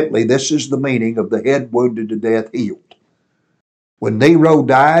incidentally, this is the meaning of the head wounded to death healed. When Nero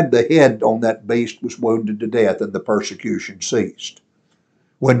died, the head on that beast was wounded to death and the persecution ceased.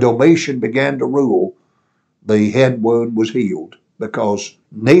 When Domitian began to rule, the head wound was healed because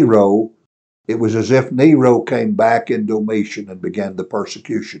Nero, it was as if Nero came back in Domitian and began the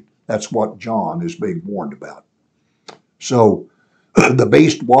persecution. That's what John is being warned about. So the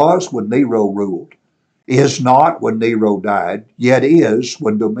beast was when Nero ruled, is not when Nero died, yet is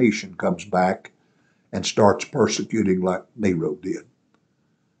when Domitian comes back and starts persecuting like Nero did.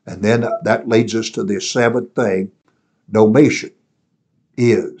 And then that leads us to the 7th thing. Domitian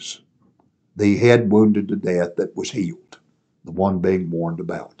is the head wounded to death that was healed, the one being warned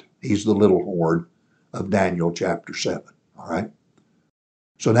about. He's the little horn of Daniel chapter 7. All right.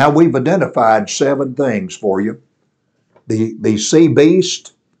 So now we've identified 7 things for you. The sea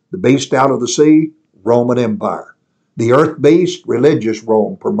beast, the beast out of the sea, Roman Empire. The earth beast, religious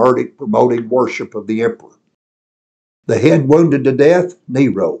Rome, promoting worship of the emperor. The head wounded to death,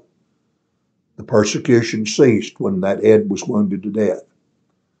 Nero. The persecution ceased when that head was wounded to death.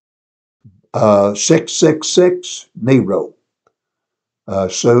 666, Nero.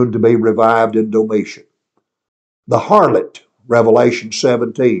 Soon to be revived in Domitian. The harlot, Revelation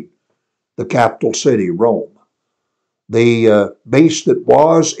 17, the capital city, Rome. The beast that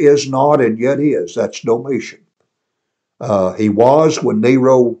was, is not, and yet is. That's Domitian. He was when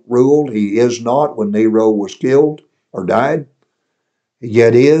Nero ruled. He is not when Nero was killed or died.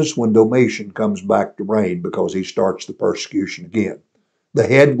 Yet is when Domitian comes back to reign because he starts the persecution again. The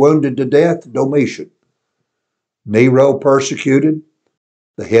head wounded to death, Domitian. Nero persecuted.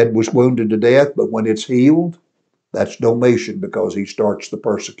 The head was wounded to death, but when it's healed, that's Domitian because he starts the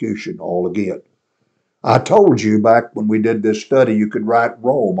persecution all again. I told you back when we did this study, you could write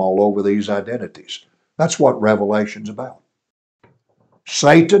Rome all over these identities. That's what Revelation's about.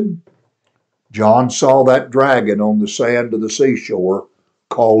 Satan, John saw that dragon on the sand of the seashore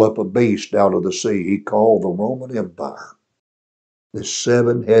call up a beast out of the sea. He called the Roman Empire, this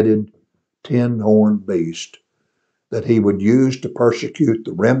 7-headed, 10-horned beast that he would use to persecute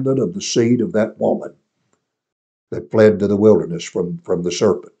the remnant of the seed of that woman that fled to the wilderness from the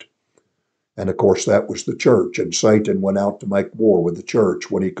serpent. And of course, that was the church, and Satan went out to make war with the church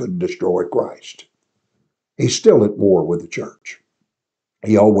when he couldn't destroy Christ. He's still at war with the church.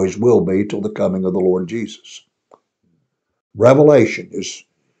 He always will be till the coming of the Lord Jesus. Revelation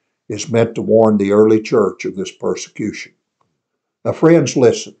is meant to warn the early church of this persecution. Now, friends,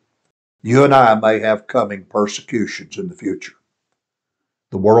 listen. You and I may have coming persecutions in the future.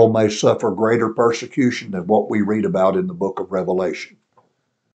 The world may suffer greater persecution than what we read about in the book of Revelation.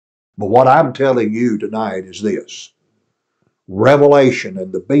 But what I'm telling you tonight is this. Revelation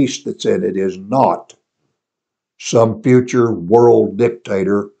and the beast that's in it is not some future world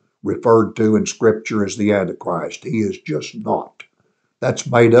dictator referred to in Scripture as the Antichrist. He is just not. That's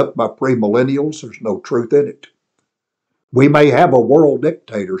made up by premillennials. There's no truth in it. We may have a world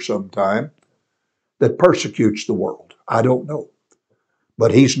dictator sometime that persecutes the world. I don't know.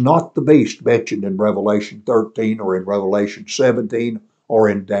 But he's not the beast mentioned in Revelation 13 or in Revelation 17 or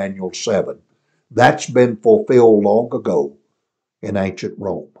in Daniel 7. That's been fulfilled long ago in ancient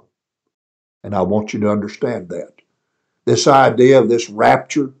Rome. And I want you to understand that. This idea of this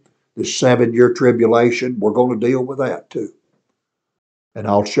rapture, this 7-year tribulation, we're going to deal with that too. And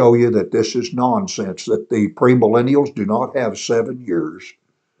I'll show you that this is nonsense, that the premillennials do not have 7 years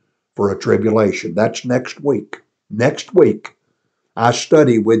for a tribulation. That's next week. Next week, I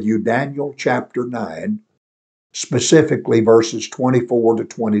study with you Daniel chapter 9, specifically verses 24 to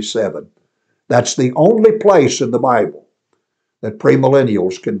 27. That's the only place in the Bible that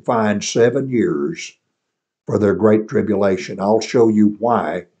premillennials can find 7 years for their great tribulation. I'll show you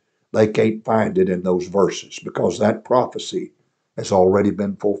why they can't find it in those verses, because that prophecy has already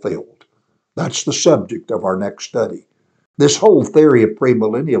been fulfilled. That's the subject of our next study. This whole theory of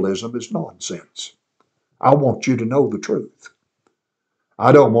premillennialism is nonsense. I want you to know the truth.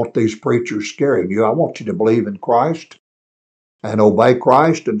 I don't want these preachers scaring you. I want you to believe in Christ and obey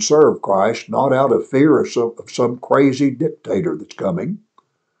Christ and serve Christ, not out of fear of some crazy dictator that's coming,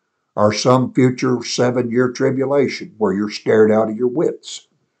 or some future 7-year tribulation where you're scared out of your wits.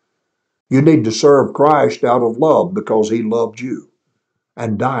 You need to serve Christ out of love because he loved you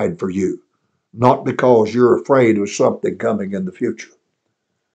and died for you, not because you're afraid of something coming in the future.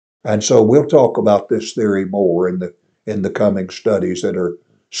 And so we'll talk about this theory more in the coming studies that are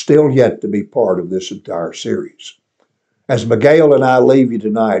still yet to be part of this entire series. As Miguel and I leave you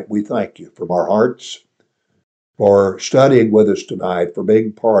tonight, we thank you from our hearts for studying with us tonight, for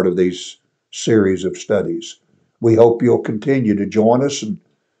being part of these series of studies. We hope you'll continue to join us and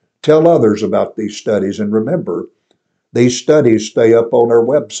tell others about these studies. And remember, these studies stay up on our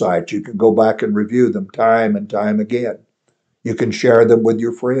website. You can go back and review them time and time again. You can share them with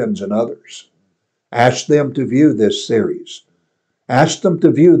your friends and others. Ask them to view this series. Ask them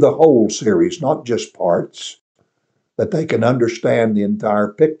to view the whole series, not just parts, that they can understand the entire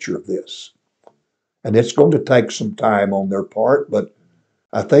picture of this. And it's going to take some time on their part, but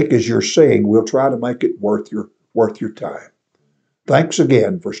I think as you're seeing, we'll try to make it worth your time. Thanks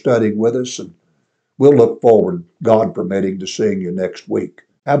again for studying with us, and we'll look forward, God permitting, to seeing you next week.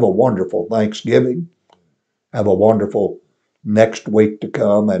 Have a wonderful Thanksgiving. Have a wonderful next week to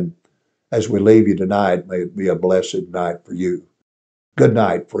come, and as we leave you tonight, may it be a blessed night for you. Good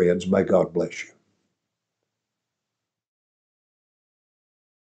night, friends. May God bless you.